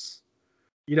this,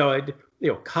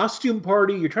 costume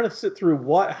party. You're trying to sit through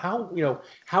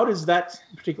how does that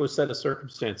particular set of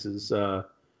circumstances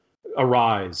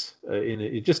arise?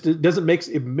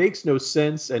 It makes no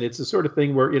sense, and it's the sort of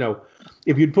thing where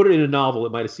if you'd put it in a novel,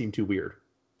 it might have seemed too weird.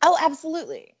 Oh,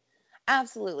 absolutely.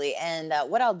 And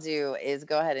what I'll do is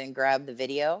go ahead and grab the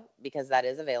video, because that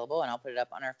is available, and I'll put it up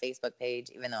on our Facebook page,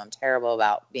 even though I'm terrible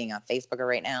about being on Facebook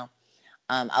right now.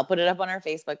 I'll put it up on our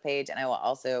Facebook page, and I will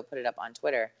also put it up on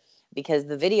Twitter, because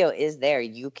the video is there.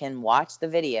 You can watch the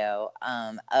video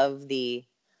of the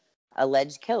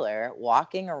alleged killer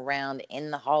walking around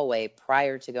in the hallway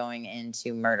prior to going in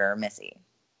to murder Missy.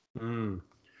 And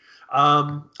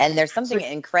there's something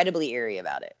incredibly eerie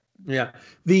about it. Yeah.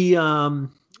 There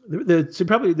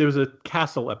was a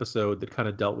Castle episode that kind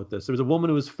of dealt with this. There was a woman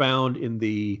who was found in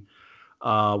the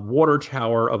water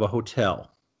tower of a hotel.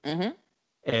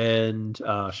 And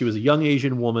she was a young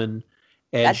Asian woman.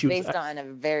 And that's based on a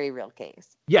very real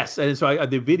case. Yes. And so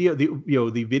the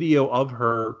video of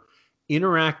her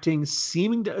interacting,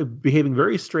 behaving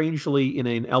very strangely in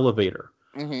an elevator,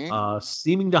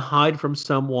 seeming to hide from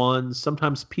someone,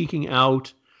 sometimes peeking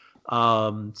out,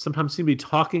 sometimes seeming to be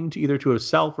talking to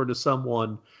herself or to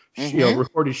someone,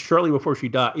 recorded shortly before she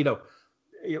died.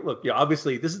 Look,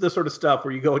 obviously this is the sort of stuff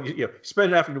where you go and you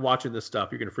spend an afternoon watching this stuff,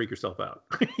 you're going to freak yourself out.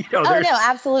 Oh no,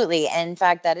 absolutely. In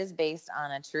fact, that is based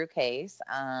on a true case.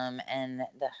 And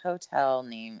the hotel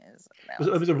name is.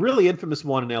 It was a really infamous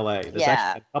one in LA. There's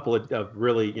actually a couple of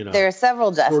really, there are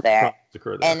several deaths there,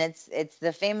 and it's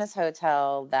the famous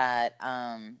hotel that.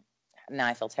 Now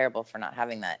I feel terrible for not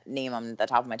having that name on the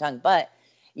top of my tongue, but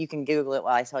you can Google it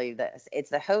while I tell you this.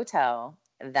 It's the hotel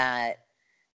that.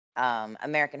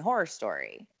 American Horror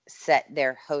Story set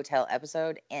their hotel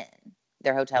episode in,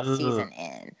 their hotel season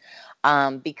in,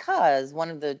 because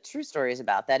one of the true stories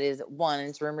about that is, one,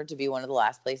 it's rumored to be one of the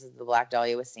last places the Black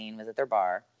Dahlia was seen was at their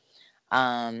bar.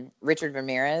 Richard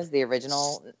Ramirez, the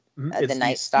original, the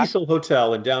Night Stalker. Cecil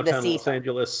Hotel in downtown Los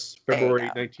Angeles,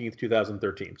 February 19th,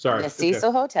 2013. Sorry. The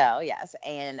Cecil Hotel, yes.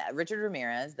 And Richard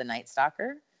Ramirez, the Night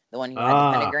Stalker, the one who had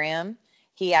the pentagram,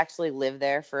 he actually lived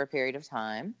there for a period of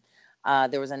time.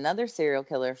 There was another serial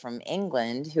killer from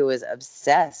England who was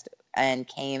obsessed and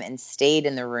came and stayed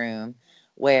in the room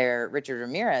where Richard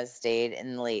Ramirez stayed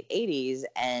in the late 80s,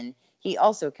 and he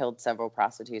also killed several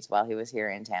prostitutes while he was here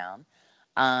in town.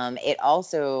 It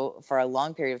also, for a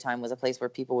long period of time, was a place where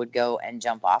people would go and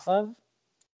jump off of.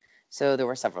 So there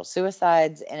were several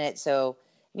suicides in it. So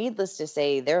needless to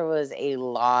say, there was a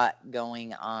lot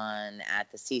going on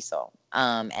at the Cecil.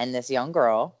 And this young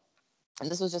girl, and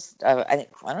this was just, I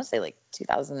want to say like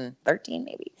 2013,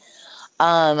 maybe.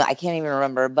 I can't even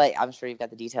remember, but I'm sure you've got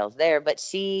the details there. But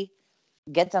she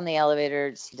gets on the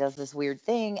elevator. She does this weird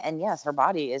thing. And yes, her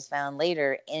body is found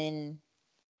later in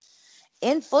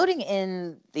floating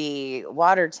in the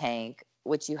water tank,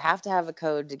 which you have to have a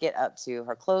code to get up to.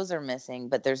 Her clothes are missing,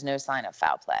 but there's no sign of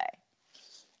foul play.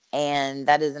 And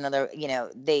that is another,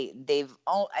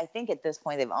 I think at this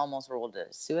point they've almost ruled it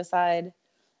a suicide,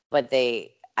 but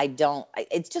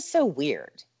it's just so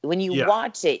weird. When you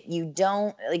watch it,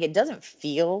 it doesn't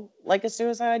feel like a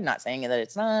suicide. Not saying that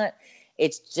it's not.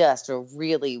 It's just a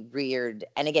really weird,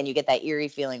 and again, you get that eerie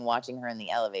feeling watching her in the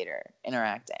elevator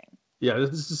interacting. Yeah,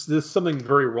 there's something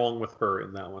very wrong with her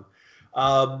in that one.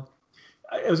 I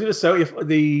was going to say,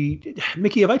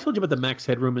 Mickey, have I told you about the Max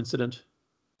Headroom incident?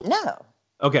 No.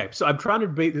 Okay, so I'm trying to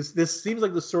debate this. This seems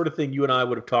like the sort of thing you and I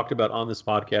would have talked about on this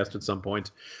podcast at some point.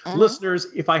 Listeners,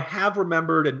 if I have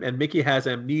remembered and Mickey has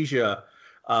amnesia,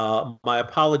 my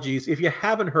apologies. If you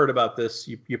haven't heard about this,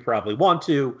 you probably want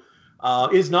to.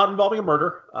 It is not involving a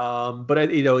murder, but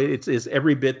it's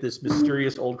every bit this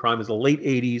mysterious old crime. Is the late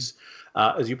 80s,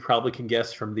 as you probably can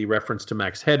guess from the reference to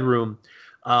Max Headroom.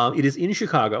 It is in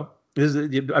Chicago.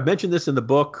 I mentioned this in the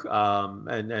book,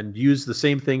 and use the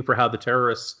same thing for how the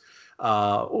terrorists,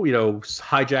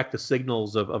 hijack the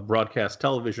signals of broadcast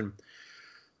television.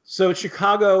 So in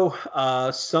Chicago,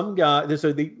 some guy,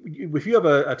 if you have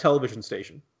a television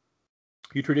station,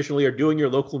 you traditionally are doing your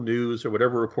local news or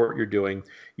whatever report you're doing,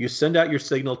 you send out your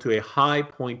signal to a high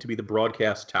point to be the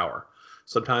broadcast tower.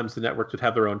 Sometimes the networks would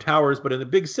have their own towers, but in a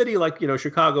big city like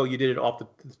Chicago, you did it off the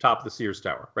top of the Sears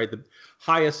Tower, right? The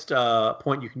highest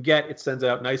point you can get, it sends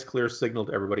out nice, clear signal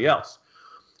to everybody else.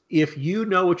 If you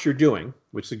know what you're doing,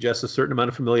 which suggests a certain amount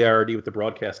of familiarity with the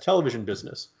broadcast television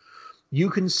business, you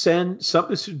can send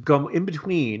something to go in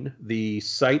between the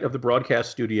site of the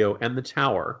broadcast studio and the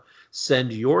tower,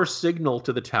 send your signal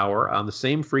to the tower on the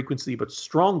same frequency but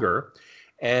stronger,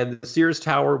 and the Sears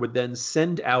Tower would then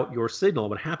send out your signal.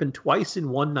 What happened twice in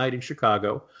one night in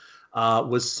Chicago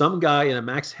was some guy in a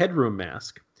Max Headroom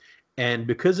mask. And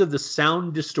because of the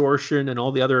sound distortion and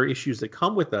all the other issues that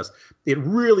come with us, it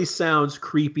really sounds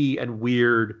creepy and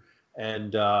weird.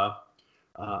 And I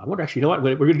wonder, actually, you know what?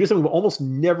 We're going to do something we'll almost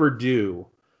never do.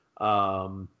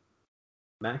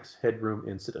 Max Headroom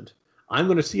incident. I'm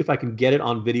going to see if I can get it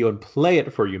on video and play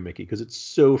it for you, Mickey, because it's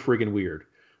so friggin' weird.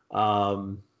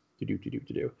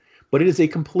 But it is a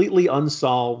completely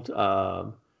unsolved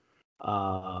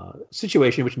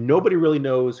situation in which nobody really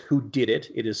knows who did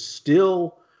it. It is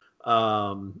still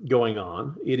going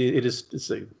on. This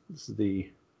is the.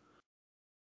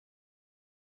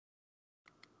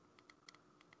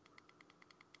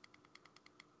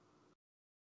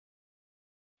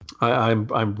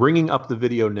 I'm bringing up the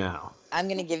video now. I'm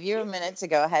going to give you a minute to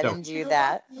go ahead and do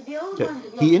that. Okay.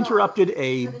 He interrupted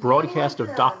a broadcast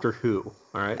of Doctor Who,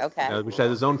 all right? Okay. Which has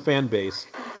his own fan base,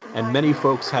 and many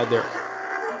folks had their...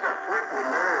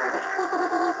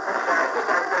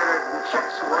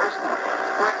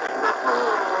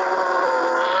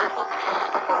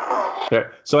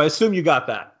 There. So I assume you got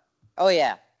that. Oh,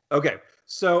 yeah. Okay.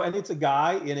 So, and it's a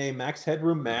guy in a Max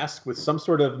Headroom mask with some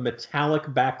sort of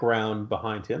metallic background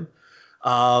behind him.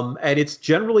 And it's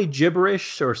generally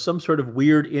gibberish or some sort of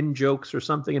weird in-jokes or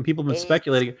something, and people have been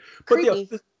speculating. But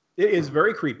it is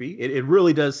very creepy. It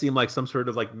really does seem like some sort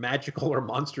of like magical or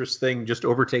monstrous thing just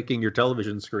overtaking your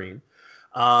television screen.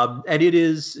 And it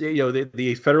is,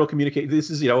 the federal communication. This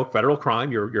is, a federal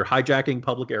crime. You're hijacking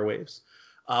public airwaves.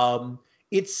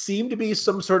 It seemed to be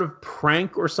some sort of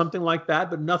prank or something like that,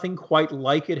 but nothing quite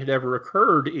like it had ever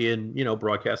occurred in,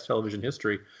 broadcast television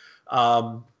history.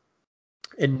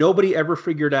 And nobody ever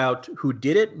figured out who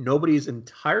did it. Nobody's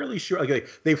entirely sure. Okay,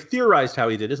 they've theorized how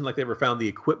he did it. It isn't like they ever found the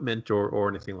equipment or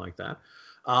anything like that.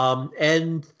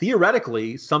 And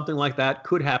theoretically, something like that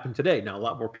could happen today. Now, a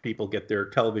lot more people get their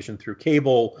television through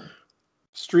cable,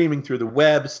 streaming through the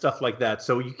web, stuff like that.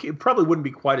 So it probably wouldn't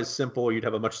be quite as simple, or you'd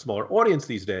have a much smaller audience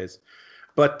these days.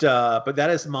 But that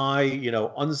is my,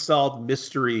 unsolved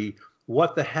mystery.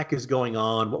 What the heck is going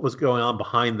on? What was going on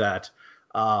behind that?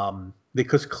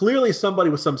 Because clearly somebody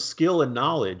with some skill and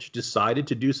knowledge decided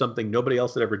to do something nobody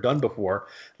else had ever done before,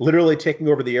 literally taking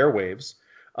over the airwaves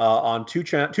on two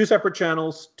separate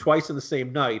channels twice in the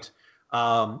same night.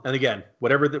 And again,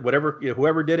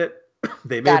 whoever did it,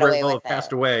 they may very well have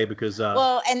passed away because.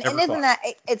 And isn't that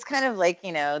it's kind of like the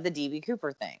DB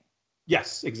Cooper thing.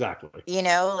 Yes, exactly.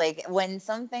 Like when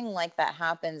something like that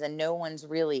happens and no one's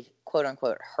really quote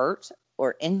unquote hurt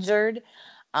or injured.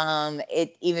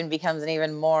 It even becomes an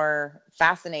even more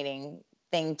fascinating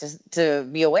thing to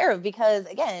be aware of because,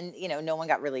 again, no one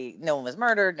was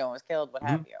murdered, no one was killed, what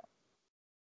have you.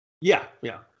 Yeah.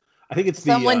 I think it's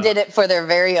someone did it for their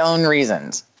very own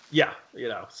reasons. Yeah,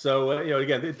 So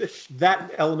again,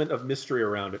 that element of mystery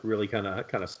around it really kind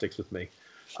of sticks with me.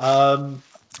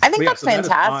 I think that's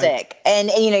fantastic, and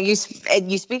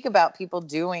you speak about people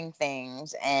doing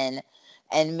things and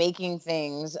making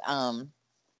things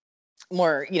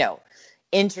more,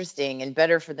 interesting and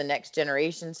better for the next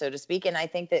generation, so to speak. And I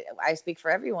think that I speak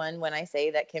for everyone when I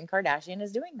say that Kim Kardashian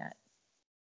is doing that.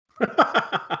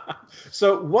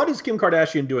 So what is Kim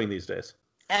Kardashian doing these days?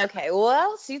 Okay,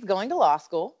 well, she's going to law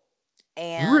school.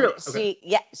 And really? Okay.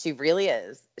 She really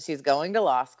is. She's going to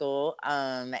law school.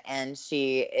 And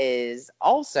she is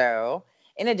also,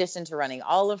 in addition to running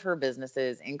all of her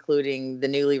businesses, including the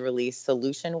newly released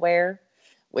Solutionware,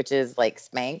 which is like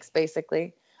Spanx,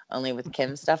 basically, only with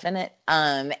Kim stuff in it.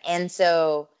 And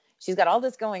so she's got all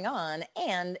this going on.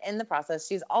 And in the process,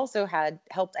 she's also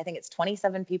helped, I think it's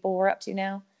 27 people we're up to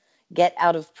now, get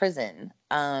out of prison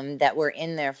that were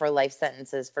in there for life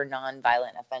sentences for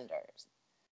nonviolent offenders.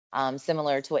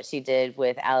 Similar to what she did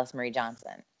with Alice Marie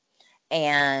Johnson.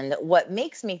 And what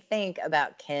makes me think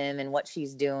about Kim and what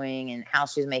she's doing and how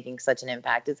she's making such an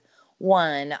impact is,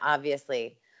 one,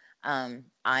 obviously, I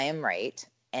am right,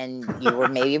 and you were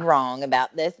maybe wrong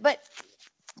about this, but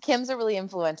Kim's a really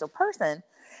influential person,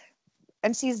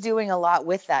 and she's doing a lot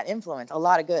with that influence, a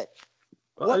lot of good.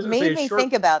 Well, What made me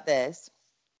think about this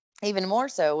even more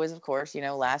so was, of course,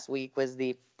 last week was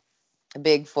the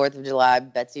big 4th of July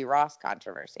Betsy Ross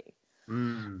controversy.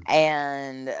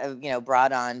 And,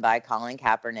 brought on by Colin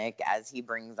Kaepernick, as he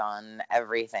brings on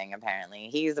everything, apparently.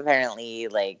 He's apparently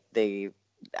like the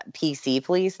PC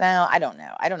police now. I don't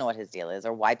know. I don't know what his deal is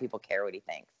or why people care what he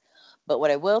thinks. But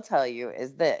what I will tell you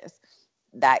is this,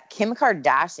 that Kim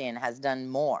Kardashian has done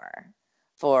more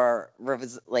for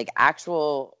like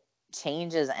actual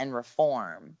changes and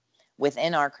reform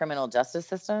within our criminal justice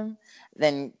system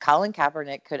than Colin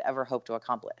Kaepernick could ever hope to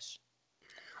accomplish.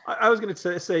 I was going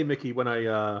to say, Mickey, when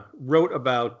I wrote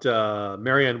about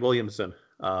Marianne Williamson,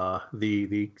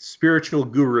 the spiritual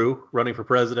guru running for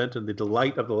president and the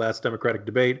delight of the last Democratic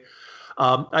debate,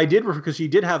 I did refer, because she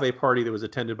did have a party that was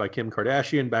attended by Kim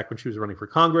Kardashian back when she was running for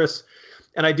Congress.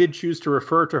 And I did choose to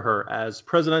refer to her as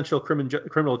Presidential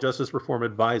Criminal Justice Reform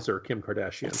Advisor Kim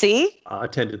Kardashian. See?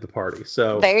 Attended the party.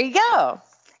 So there you go.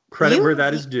 Credit where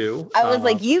that is due. I was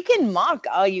like, you can mock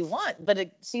all you want,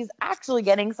 but she's actually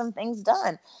getting some things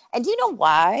done. And do you know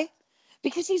why?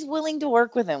 Because she's willing to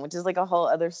work with him, which is like a whole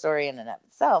other story in and of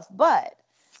itself. But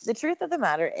the truth of the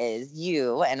matter is,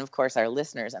 you, and of course our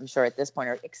listeners, I'm sure at this point,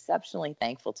 are exceptionally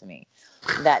thankful to me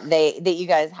that you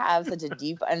guys have such a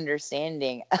deep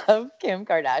understanding of Kim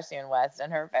Kardashian West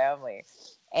and her family.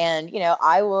 And,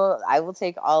 I will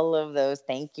take all of those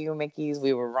thank you Mickeys,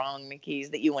 we were wrong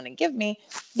Mickeys that you want to give me,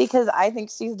 because I think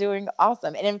she's doing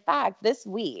awesome. And in fact, this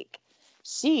week,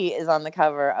 she is on the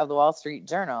cover of the Wall Street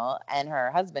Journal, and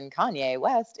her husband, Kanye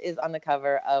West, is on the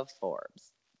cover of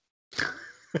Forbes.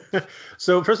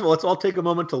 So first of all, let's all take a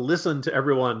moment to listen to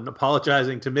everyone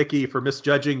apologizing to Mickey for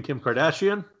misjudging Kim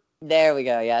Kardashian. There we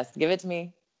go. Yes. Give it to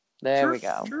me. There we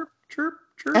go. Chirp.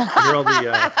 You're all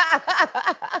the...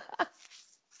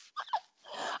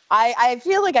 I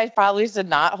feel like I probably should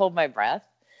not hold my breath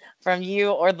from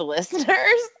you or the listeners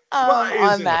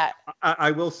on that.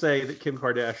 I will say that Kim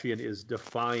Kardashian is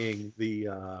defying the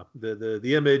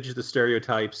image, the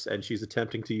stereotypes, and she's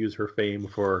attempting to use her fame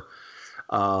for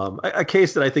a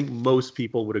case that I think most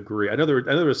people would agree. I know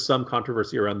there was some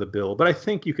controversy around the bill, but I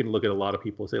think you can look at a lot of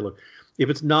people and say, look, if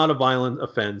it's not a violent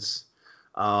offense,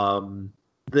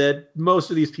 that most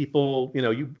of these people,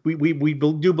 we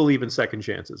do believe in second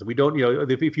chances. We don't,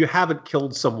 if you haven't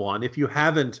killed someone, if you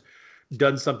haven't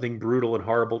done something brutal and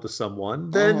horrible to someone,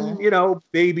 then,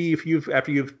 maybe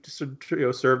after you've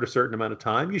served a certain amount of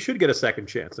time, you should get a second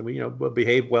chance and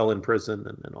behave well in prison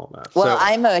and all that. Well,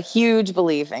 I'm a huge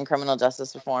believer in criminal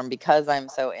justice reform because I'm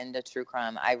so into true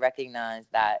crime. I recognize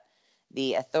that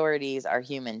the authorities are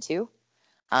human too.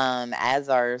 As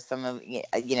are some of,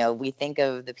 we think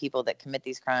of the people that commit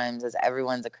these crimes as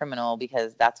everyone's a criminal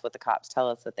because that's what the cops tell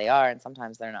us that they are, and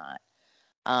sometimes they're not.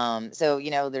 So,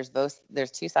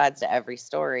 there's two sides to every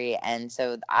story. And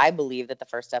so I believe that the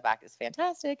First Step Act is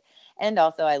fantastic. And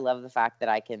also I love the fact that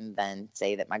I can then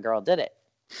say that my girl did it.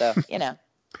 So,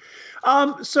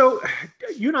 So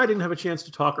you and I didn't have a chance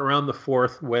to talk around the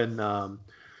 4th when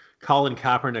Colin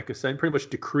Kaepernick pretty much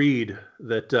decreed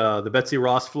that the Betsy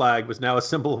Ross flag was now a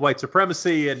symbol of white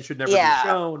supremacy and should never be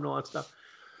shown and all that stuff.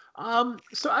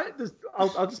 So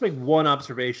I'll just make one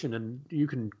observation and you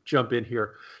can jump in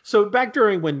here. So back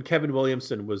during when Kevin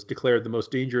Williamson was declared the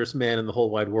most dangerous man in the whole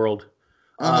wide world,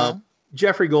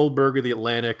 Jeffrey Goldberg of The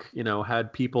Atlantic,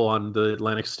 had people on the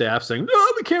Atlantic staff saying, no,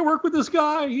 we can't work with this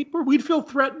guy. We'd feel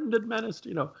threatened and menaced,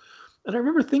 And I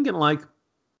remember thinking, like,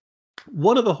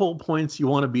 one of the whole points you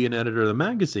want to be an editor of the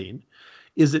magazine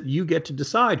is that you get to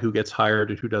decide who gets hired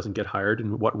and who doesn't get hired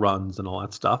and what runs and all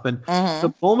that stuff. And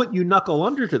the moment you knuckle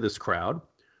under to this crowd,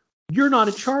 you're not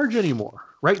in charge anymore,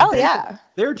 right? Oh,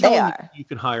 They're telling you who you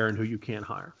can hire and who you can't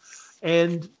hire.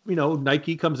 And,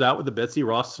 Nike comes out with the Betsy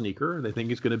Ross sneaker, and they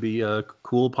think it's going to be a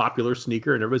cool, popular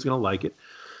sneaker, and everybody's going to like it.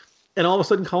 And all of a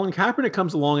sudden, Colin Kaepernick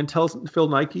comes along and tells Phil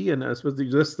Nike and the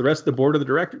rest of the board of the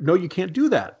director, no, you can't do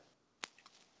that.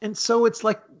 And so it's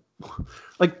like, first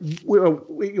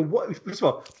of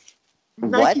all,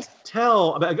 Nike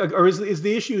tell, or is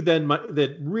the issue then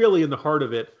that really in the heart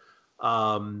of it,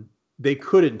 they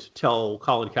couldn't tell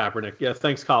Colin Kaepernick, yeah,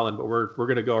 thanks, Colin, but we're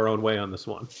going to go our own way on this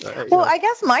one. I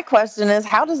guess my question is,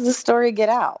 how does this story get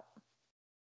out?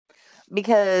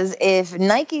 Because if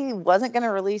Nike wasn't going to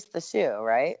release the shoe,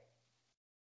 right?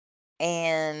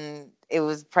 And it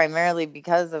was primarily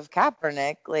because of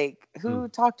Kaepernick, like, who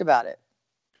talked about it?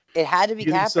 It had to be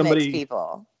Kaepernick's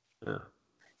people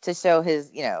to show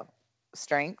his,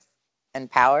 strength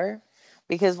and power.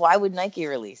 Because why would Nike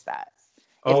release that?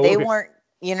 If they weren't,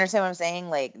 you understand what I'm saying?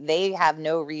 Like, they have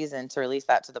no reason to release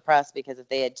that to the press, because if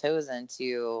they had chosen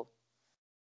to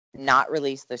not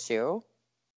release the shoe,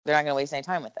 they're not going to waste any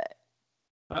time with it.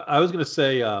 I was going to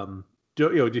say,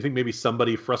 do you think maybe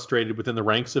somebody frustrated within the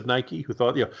ranks of Nike who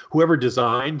thought, whoever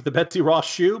designed the Betsy Ross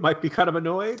shoe might be kind of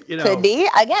annoyed? Could be.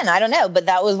 Again, I don't know. But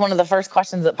that was one of the first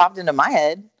questions that popped into my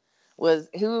head, was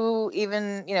who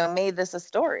even, made this a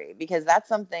story? Because that's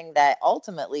something that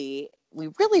ultimately we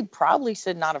really probably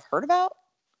should not have heard about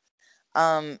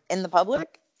in the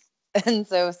public. And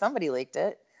so somebody leaked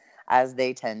it, as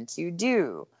they tend to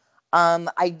do.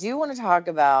 I do want to talk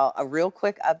about a real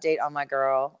quick update on my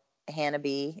girl, Hannah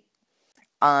B,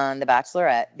 on The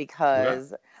Bachelorette,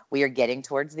 because we are getting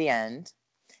towards the end.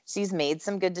 She's made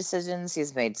some good decisions.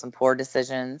 She's made some poor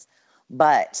decisions.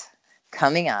 But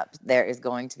coming up, there is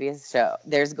going to be a show.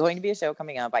 There's going to be a show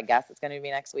coming up. I guess it's going to be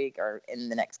next week or in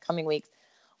the next coming weeks,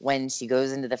 when she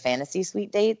goes into the fantasy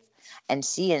suite dates. And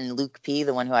she and Luke P,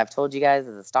 the one who I've told you guys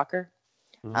is a stalker,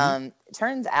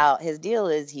 turns out his deal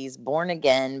is he's born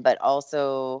again, but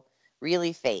also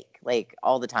really fake, like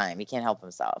all the time. He can't help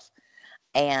himself.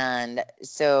 And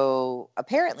so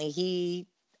apparently he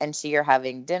and she are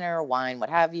having dinner, wine, what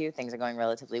have you. Things are going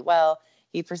relatively well.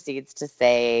 He proceeds to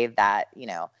say that,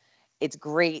 it's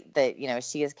great that,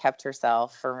 she has kept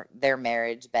herself for their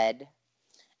marriage bed.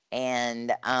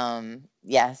 And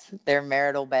yes, their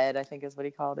marital bed, I think is what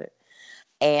he called it.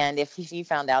 And if he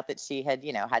found out that she had,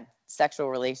 had sexual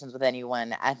relations with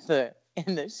anyone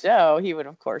in the show, he would,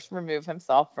 of course, remove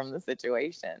himself from the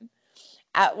situation.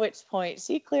 At which point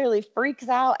she clearly freaks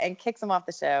out and kicks him off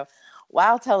the show,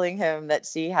 while telling him that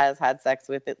she has had sex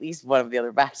with at least one of the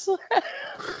other bachelorettes.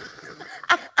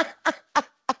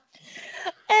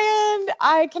 And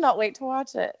I cannot wait to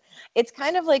watch it. It's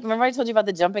kind of like, remember I told you about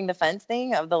the jumping the fence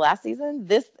thing of the last season?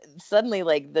 This suddenly,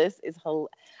 this is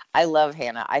I love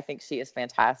Hannah. I think she is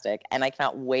fantastic. And I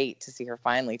cannot wait to see her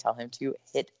finally tell him to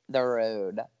hit the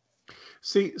road.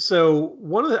 See, so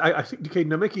one of the, I think, okay,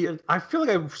 now Mickey, I feel like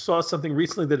I saw something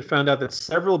recently that found out that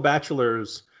several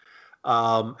bachelors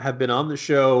have been on the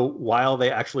show while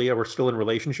they actually were still in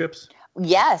relationships.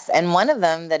 Yes, and one of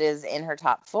them that is in her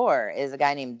top 4 is a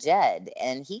guy named Jed,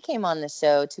 and he came on the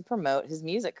show to promote his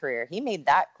music career. He made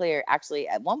that clear. Actually,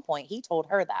 at one point, he told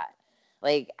her that.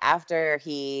 Like, after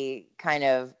he kind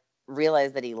of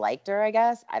realized that he liked her, I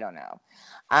guess. I don't know.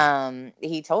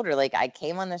 He told her, like, I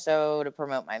came on the show to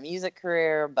promote my music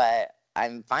career, but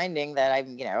I'm finding that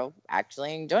I'm,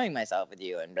 actually enjoying myself with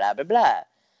you and blah, blah, blah.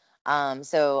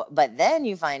 But then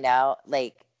you find out,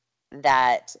 like,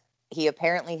 that he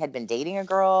apparently had been dating a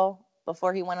girl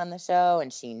before he went on the show,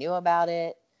 and she knew about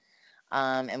it,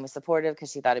 and was supportive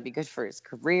because she thought it'd be good for his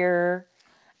career.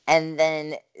 And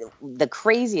then the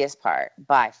craziest part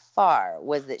by far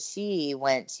was that she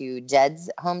went to Jed's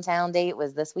hometown date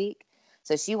was this week.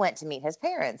 So she went to meet his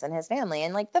parents and his family.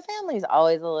 And like, the family's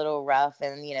always a little rough,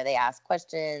 and, they ask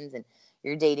questions, and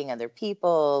you're dating other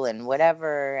people and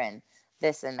whatever, and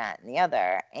this and that and the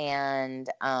other. And,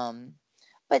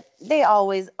 but they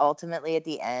always ultimately at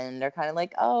the end are kind of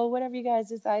like, oh, whatever you guys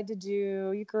decide to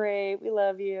do, you're great. We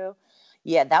love you.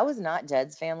 Yeah, that was not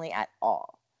Jed's family at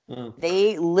all.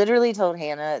 They literally told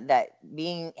Hannah that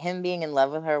him being in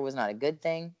love with her was not a good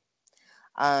thing.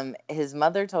 His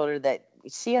mother told her that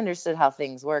she understood how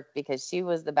things worked because she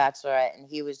was the bachelorette and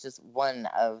he was just one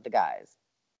of the guys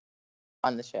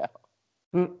on the show.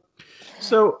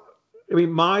 So, I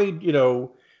mean,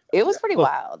 it was pretty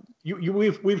wild.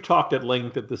 We've talked at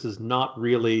length that this is not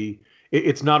really,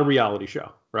 it's not a reality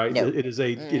show, right? No. It is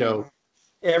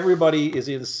everybody is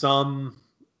in some,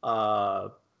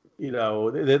 like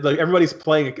everybody's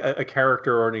playing a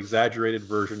character or an exaggerated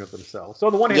version of themselves. So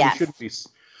on the one hand, it shouldn't be,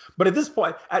 but at this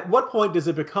point, at what point does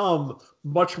it become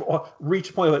much more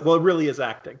reach point? Like, well, it really is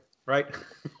acting, right?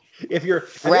 If you're,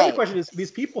 and the other question is,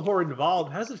 these people who are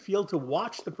involved, how does it feel to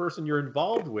watch the person you're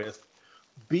involved with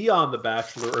be on The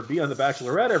Bachelor or be on The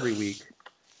Bachelorette every week?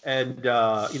 And,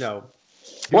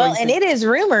 well, and it is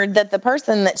rumored that the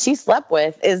person that she slept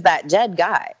with is that Jed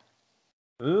guy.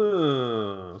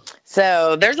 Ooh.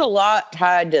 So there's a lot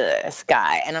tied to this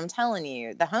guy. And I'm telling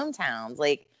you, the hometowns,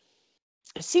 like,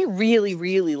 she really,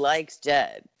 really likes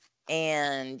Jed.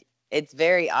 And it's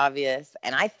very obvious.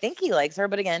 And I think he likes her.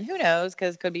 But again, who knows?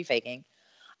 Because could be faking.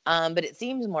 But it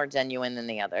seems more genuine than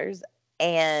the others.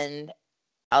 And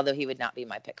although he would not be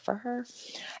my pick for her.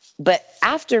 But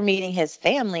after meeting his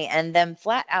family and them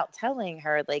flat out telling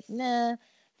her, like, nah,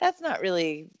 that's not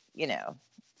really,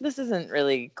 this isn't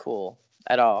really cool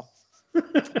at all.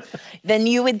 Then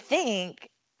you would think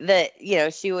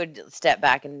that, she would step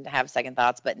back and have second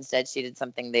thoughts, but instead she did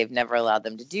something they've never allowed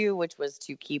them to do, which was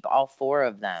to keep all 4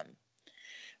 of them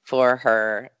for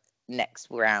her next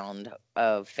round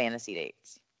of fantasy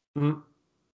dates. Mm-hmm.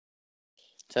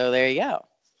 So there you go.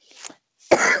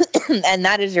 And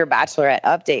that is your Bachelorette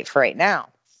update for right now.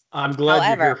 I'm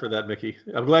glad you're here for that, Mickey.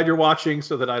 I'm glad you're watching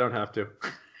so that I don't have to.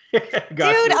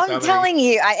 Dude, I'm telling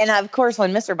you. And of course,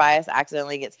 when Mr. Bias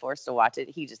accidentally gets forced to watch it,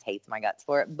 he just hates my guts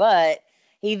for it. But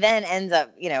he then ends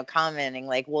up, commenting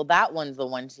like, well, that one's the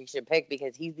one she should pick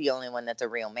because he's the only one that's a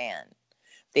real man.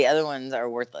 The other ones are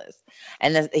worthless.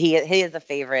 And he is a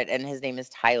favorite, and his name is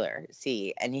Tyler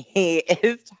C. And he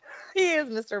is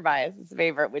Mr. Bias's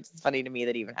favorite, which is funny to me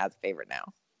that he even has a favorite now.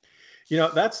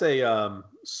 That's a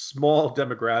small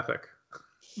demographic.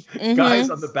 Mm-hmm. Guys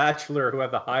on The Bachelor who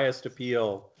have the highest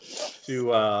appeal to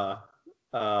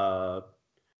Mr.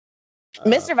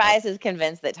 Bias is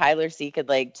convinced that Tyler C could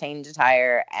change a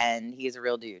tire and he's a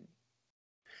real dude.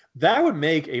 That would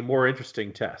make a more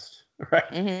interesting test, right?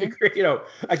 Mm-hmm.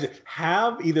 Actually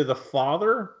have either the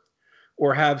father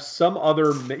or have some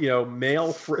other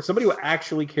male somebody who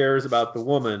actually cares about the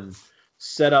woman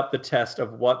set up the test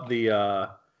of what the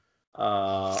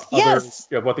yes.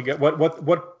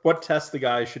 what tests the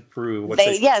guy should prove.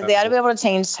 They ought to be able to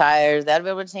change tires. They ought to be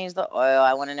able to change the oil.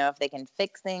 I want to know if they can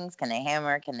fix things. Can they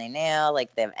hammer? Can they nail?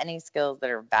 If they have any skills that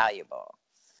are valuable.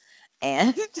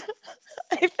 And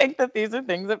I think that these are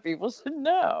things that people should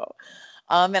know.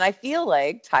 And I feel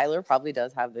like Tyler probably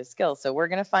does have this skill. So we're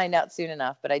going to find out soon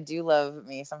enough. But I do love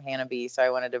me some Hannah B. So I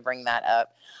wanted to bring that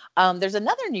up. There's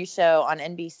another new show on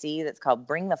NBC that's called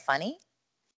Bring the Funny.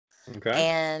 Okay.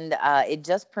 And it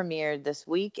just premiered this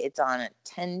week. It's on at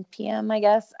 10 p.m., I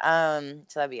guess. So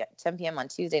that'd be at 10 p.m. on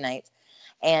Tuesday nights.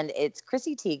 And it's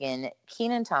Chrissy Teigen,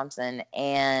 Kenan Thompson,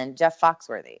 and Jeff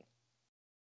Foxworthy.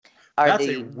 That's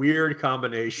a weird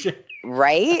combination.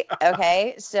 Right?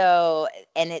 Okay. So,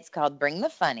 and it's called Bring the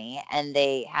Funny. And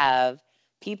they have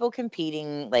people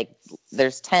competing.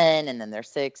 There's 10, and then there's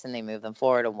 6, and they move them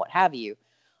forward and what have you.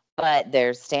 But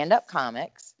there's stand-up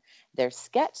comics. There's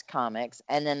sketch comics,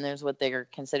 and then there's what they're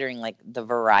considering the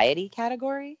variety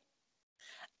category.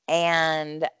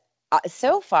 And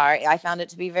so far, I found it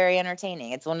to be very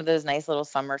entertaining. It's one of those nice little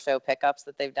summer show pickups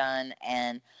that they've done.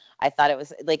 And I thought it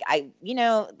was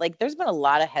there's been a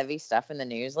lot of heavy stuff in the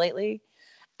news lately.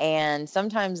 And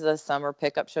sometimes the summer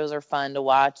pickup shows are fun to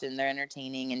watch and they're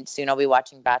entertaining. And soon I'll be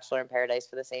watching Bachelor in Paradise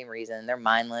for the same reason. They're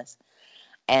mindless.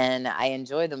 And I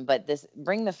enjoy them. But this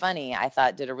Bring the Funny, I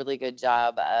thought, did a really good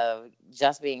job of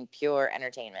just being pure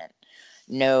entertainment.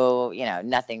 No,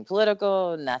 nothing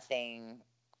political, nothing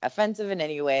offensive in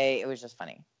any way. It was just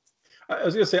funny. I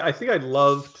was going to say, I think I'd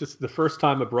love the first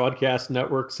time a broadcast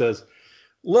network says,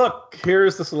 look,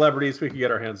 here's the celebrities we can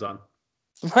get our hands on.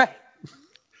 Right.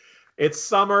 It's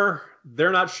summer.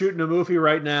 They're not shooting a movie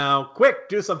right now. Quick,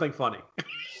 do something funny.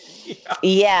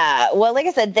 Yeah. Well, like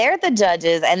I said, they're the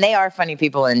judges and they are funny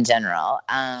people in general.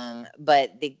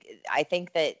 But I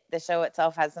think that the show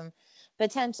itself has some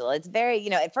potential. It's very,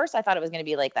 at first I thought it was going to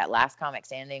be like that Last Comic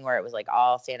Standing where it was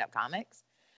all stand-up comics,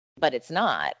 but it's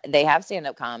not. They have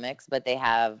stand-up comics, but they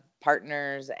have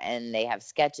partners and they have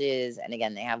sketches. And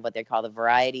again, they have what they call the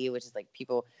variety, which is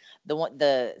people,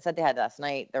 the set they had last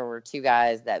night, there were 2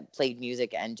 guys that played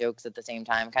music and jokes at the same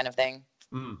time kind of thing.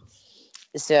 Mm.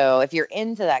 So if you're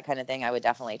into that kind of thing, I would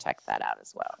definitely check that out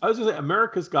as well. I was going to say,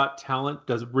 America's Got Talent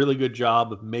does a really good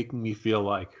job of making me feel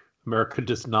like America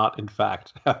does not, in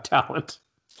fact, have talent.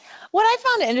 What I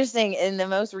found interesting in the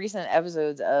most recent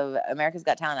episodes of America's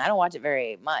Got Talent, I don't watch it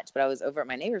very much, but I was over at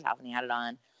my neighbor's house and he had it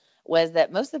on, was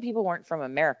that most of the people weren't from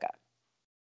America.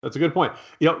 That's a good point.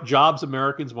 Jobs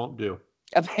Americans won't do.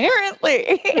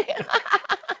 Apparently.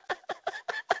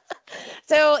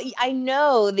 So I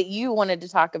know that you wanted to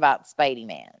talk about Spidey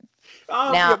Man.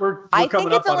 Now, yeah, we're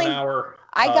coming up on an hour.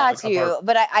 I got you,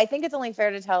 but I think it's only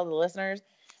fair to tell the listeners,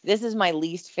 this is my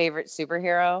least favorite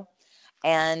superhero.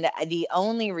 And the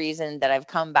only reason that I've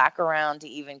come back around to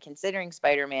even considering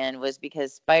Spider-Man was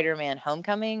because Spider-Man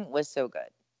Homecoming was so good.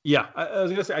 Yeah, I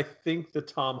was going to say, I think the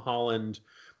Tom Holland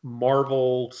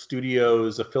Marvel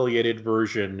Studios affiliated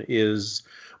version is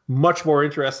much more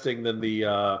interesting than the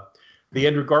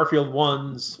Andrew Garfield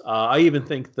ones. I even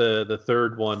think the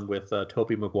third one with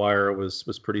Tobey Maguire was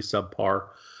pretty subpar.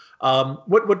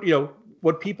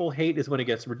 What people hate is when it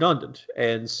gets redundant,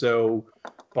 and so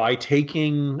by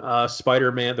taking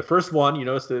Spider-Man, the first one,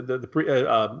 it's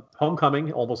the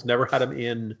Homecoming, almost never had him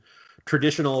in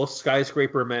traditional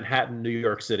skyscraper Manhattan, New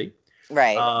York City.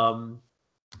 Right.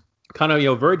 Kind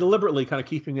of, very deliberately kind of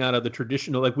keeping out of the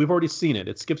traditional, we've already seen it.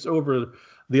 It skips over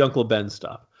the Uncle Ben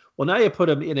stuff. Well, now you put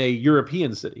him in a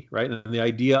European city, right? And the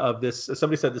idea of this,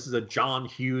 somebody said this is a John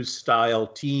Hughes style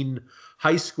teen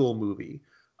high school movie.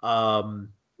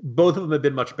 Both of them have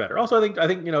been much better. Also, I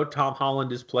think Tom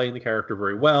Holland is playing the character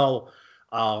very well.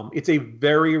 It's a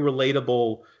very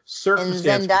relatable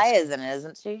circumstance. And Zendaya is in it,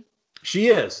 isn't she? She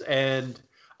is, and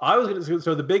I was going to.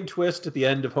 So the big twist at the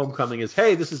end of Homecoming is,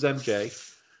 hey, this is MJ.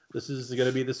 This is going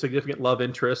to be the significant love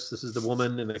interest. This is the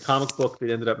woman in the comic book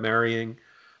that ended up marrying.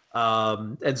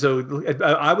 And so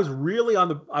I was really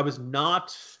I was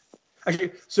not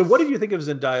actually. So what did you think of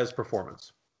Zendaya's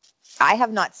performance? I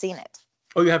have not seen it.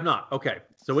 Oh, you have not? Okay.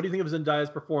 So what do you think of Zendaya's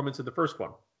performance in the first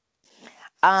one?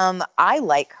 I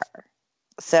like her,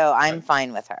 so I'm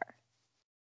fine with her.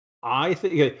 I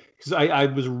think because I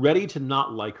was ready to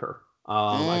not like her.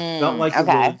 I felt like it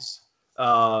was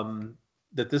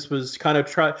that this was kind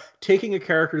of taking a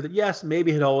character that, yes,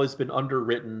 maybe had always been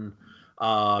underwritten,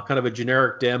 kind of a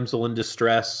generic damsel in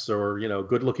distress, or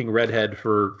good-looking redhead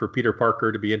for Peter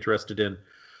Parker to be interested in.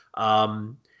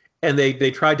 And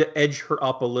they tried to edge her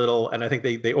up a little, and I think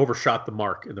they overshot the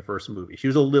mark in the first movie. She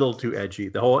was a little too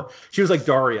edgy. She was like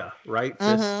Daria, right?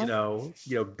 Mm-hmm.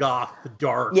 This goth,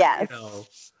 dark. Yes.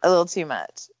 A little too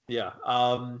much. Yeah.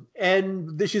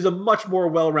 And she's a much more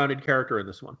well-rounded character in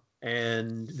this one.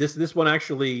 And this one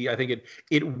actually, I think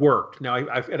it worked. Now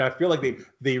I feel like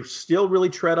they still really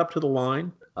tread up to the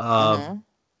line. The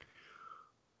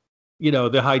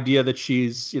idea that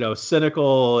she's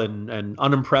cynical and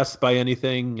unimpressed by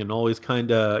anything, and always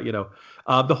kind of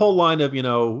the whole line of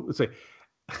let's say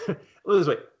this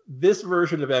way, this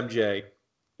version of MJ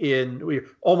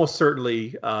almost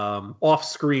certainly off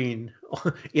screen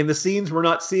in the scenes we're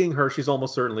not seeing her, she's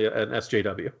almost certainly an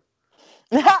SJW.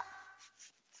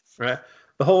 Right?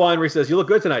 The whole line where he says, "You look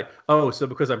good tonight." Oh, so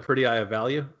because I'm pretty, I have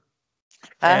value.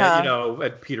 And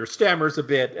and Peter stammers a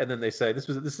bit, and then they say, "This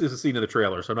is a scene in the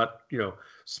trailer, so I'm not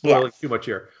spoiling too much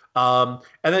here." And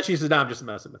then she says, "No, I'm just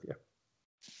messing with you."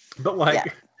 But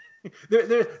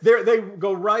they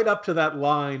go right up to that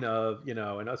line of and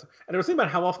I was thinking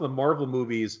about how often the Marvel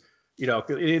movies, in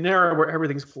an era where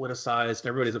everything's politicized and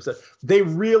everybody's upset, they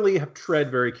really have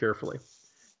tread very carefully.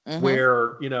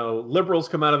 Where liberals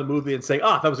come out of the movie and say,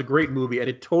 that was a great movie, and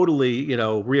it totally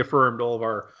reaffirmed all of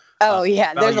our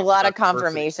there's a lot of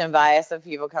confirmation bias of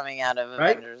people coming out of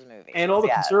Avengers movies, and all the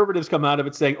conservatives come out of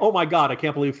it saying, "Oh my God, I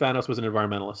can't believe Thanos was an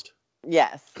environmentalist."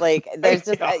 Yes, like there's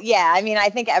just I mean, I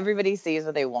think everybody sees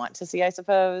what they want to see, I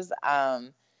suppose,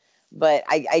 but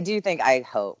I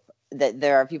hope that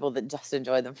there are people that just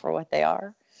enjoy them for what they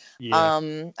are.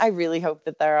 I really hope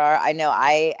that there are. I know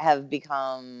I have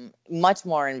become much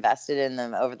more invested in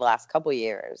them over the last couple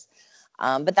years,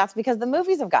 but that's because the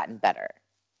movies have gotten better.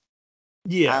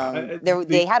 They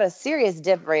had a serious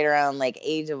dip right around like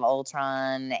Age of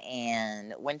Ultron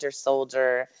and Winter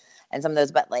Soldier and some of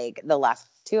those, but like the last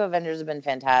two Avengers have been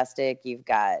fantastic. You've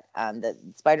got the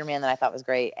Spider-Man that I thought was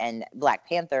great, and Black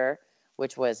Panther,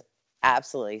 which was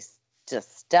absolutely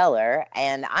just stellar,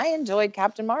 and I enjoyed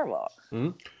Captain Marvel.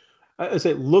 I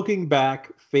say, looking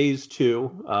back, Phase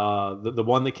 2, the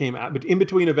one that came out in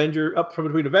between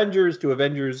between Avengers to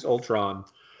Avengers Ultron,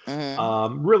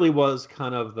 really was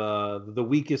kind of the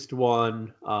weakest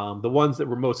one. The ones that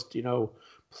were most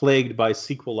plagued by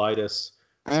sequelitis.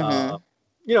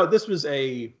 This was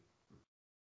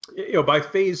by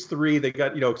Phase 3 they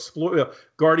got explore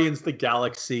Guardians of the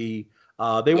Galaxy.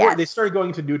 They started going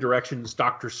into new directions.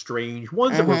 Doctor Strange,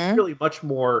 ones that were really much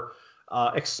more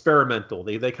experimental.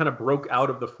 They kind of broke out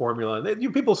of the formula.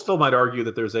 And people still might argue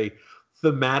that there's a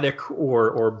thematic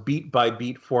or beat by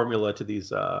beat formula to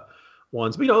these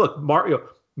ones. But look,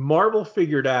 Marvel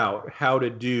figured out how to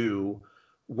do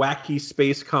wacky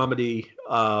space comedy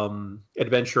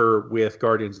adventure with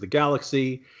Guardians of the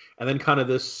Galaxy, and then kind of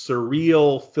this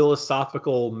surreal,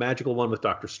 philosophical, magical one with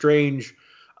Doctor Strange.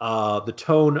 The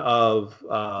tone of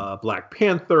Black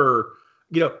Panther,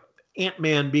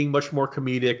 Ant-Man being much more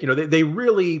comedic. They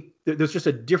really, there's just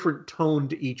a different tone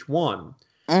to each one.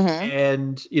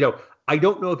 And I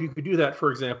don't know if you could do that,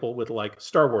 for example, with like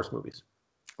Star Wars movies.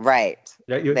 Right.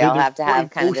 They all have to have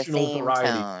kind of the same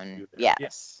tone.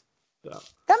 Yes. So.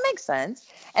 That makes sense.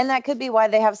 And that could be why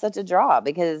they have such a draw,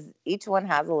 because each one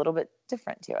has a little bit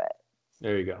different to it.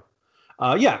 There you go.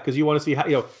 Because you want to see how,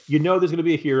 there's going to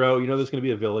be a hero, there's going to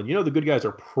be a villain, the good guys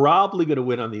are probably going to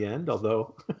win on the end,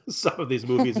 although some of these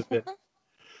movies have been,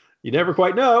 you never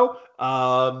quite know.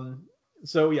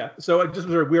 So I just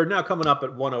we are now coming up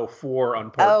at 104 on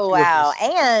part 2. Oh, wow.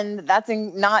 And that's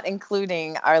not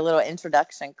including our little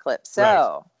introduction clip.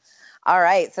 So, All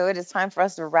right. So it is time for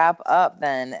us to wrap up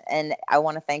then. And I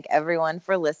want to thank everyone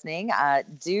for listening.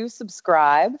 Do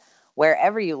subscribe.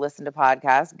 wherever you listen to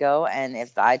podcasts, go, and if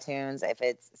it's iTunes, if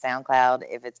it's SoundCloud,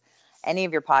 if it's any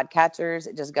of your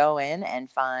podcatchers, just go in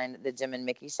and find the Jim and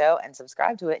Mickey Show and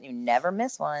subscribe to it, and you never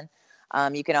miss one.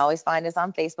 You can always find us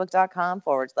on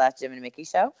Facebook.com/Jim and Mickey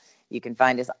Show. You can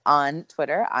find us on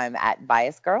Twitter. I'm at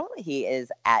Bias Girl. He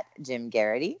is at Jim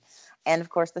Garrity. And of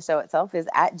course, the show itself is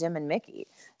at Jim and Mickey.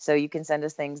 So you can send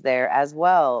us things there as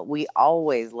well. We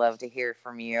always love to hear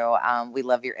from you. We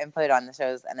love your input on the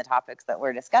shows and the topics that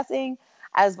we're discussing,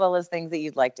 as well as things that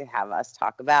you'd like to have us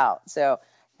talk about. So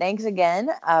thanks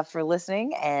again for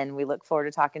listening, and we look forward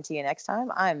to talking to you next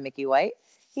time. I'm Mickey White.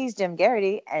 He's Jim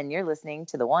Garrity, and you're listening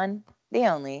to the one, the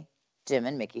only Jim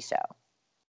and Mickey Show.